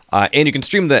 Blueberry, and you can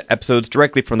stream the episodes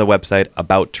directly from the website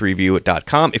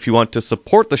abouttoreview.com. If you want to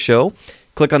support the show,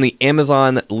 click on the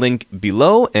Amazon link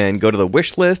below and go to the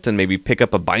wish list and maybe pick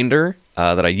up a binder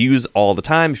that I use all the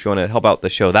time if you want to help out the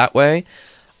show that way.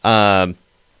 And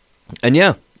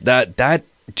yeah, that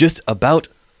just about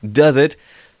does it.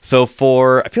 So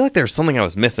I feel like there's something I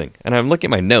was missing, and I'm looking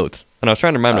at my notes, and I was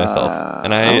trying to remind myself,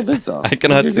 and I don't think so. I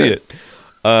cannot see it.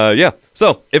 Yeah,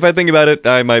 so if I think about it,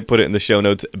 I might put it in the show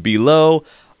notes below.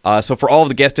 So for all of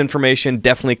the guest information,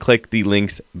 definitely click the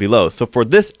links below. So for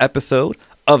this episode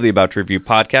of the About to Review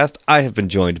podcast, I have been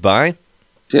joined by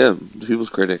Tim, the People's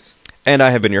Critic. And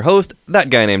I have been your host, that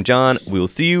guy named John. We will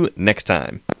see you next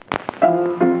time.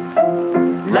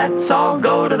 Let's all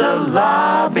go to the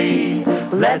lobby.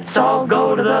 Let's all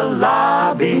go to the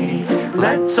lobby.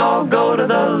 Let's all go to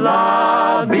the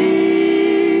lobby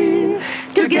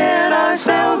to get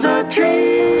ourselves a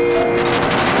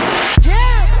treat.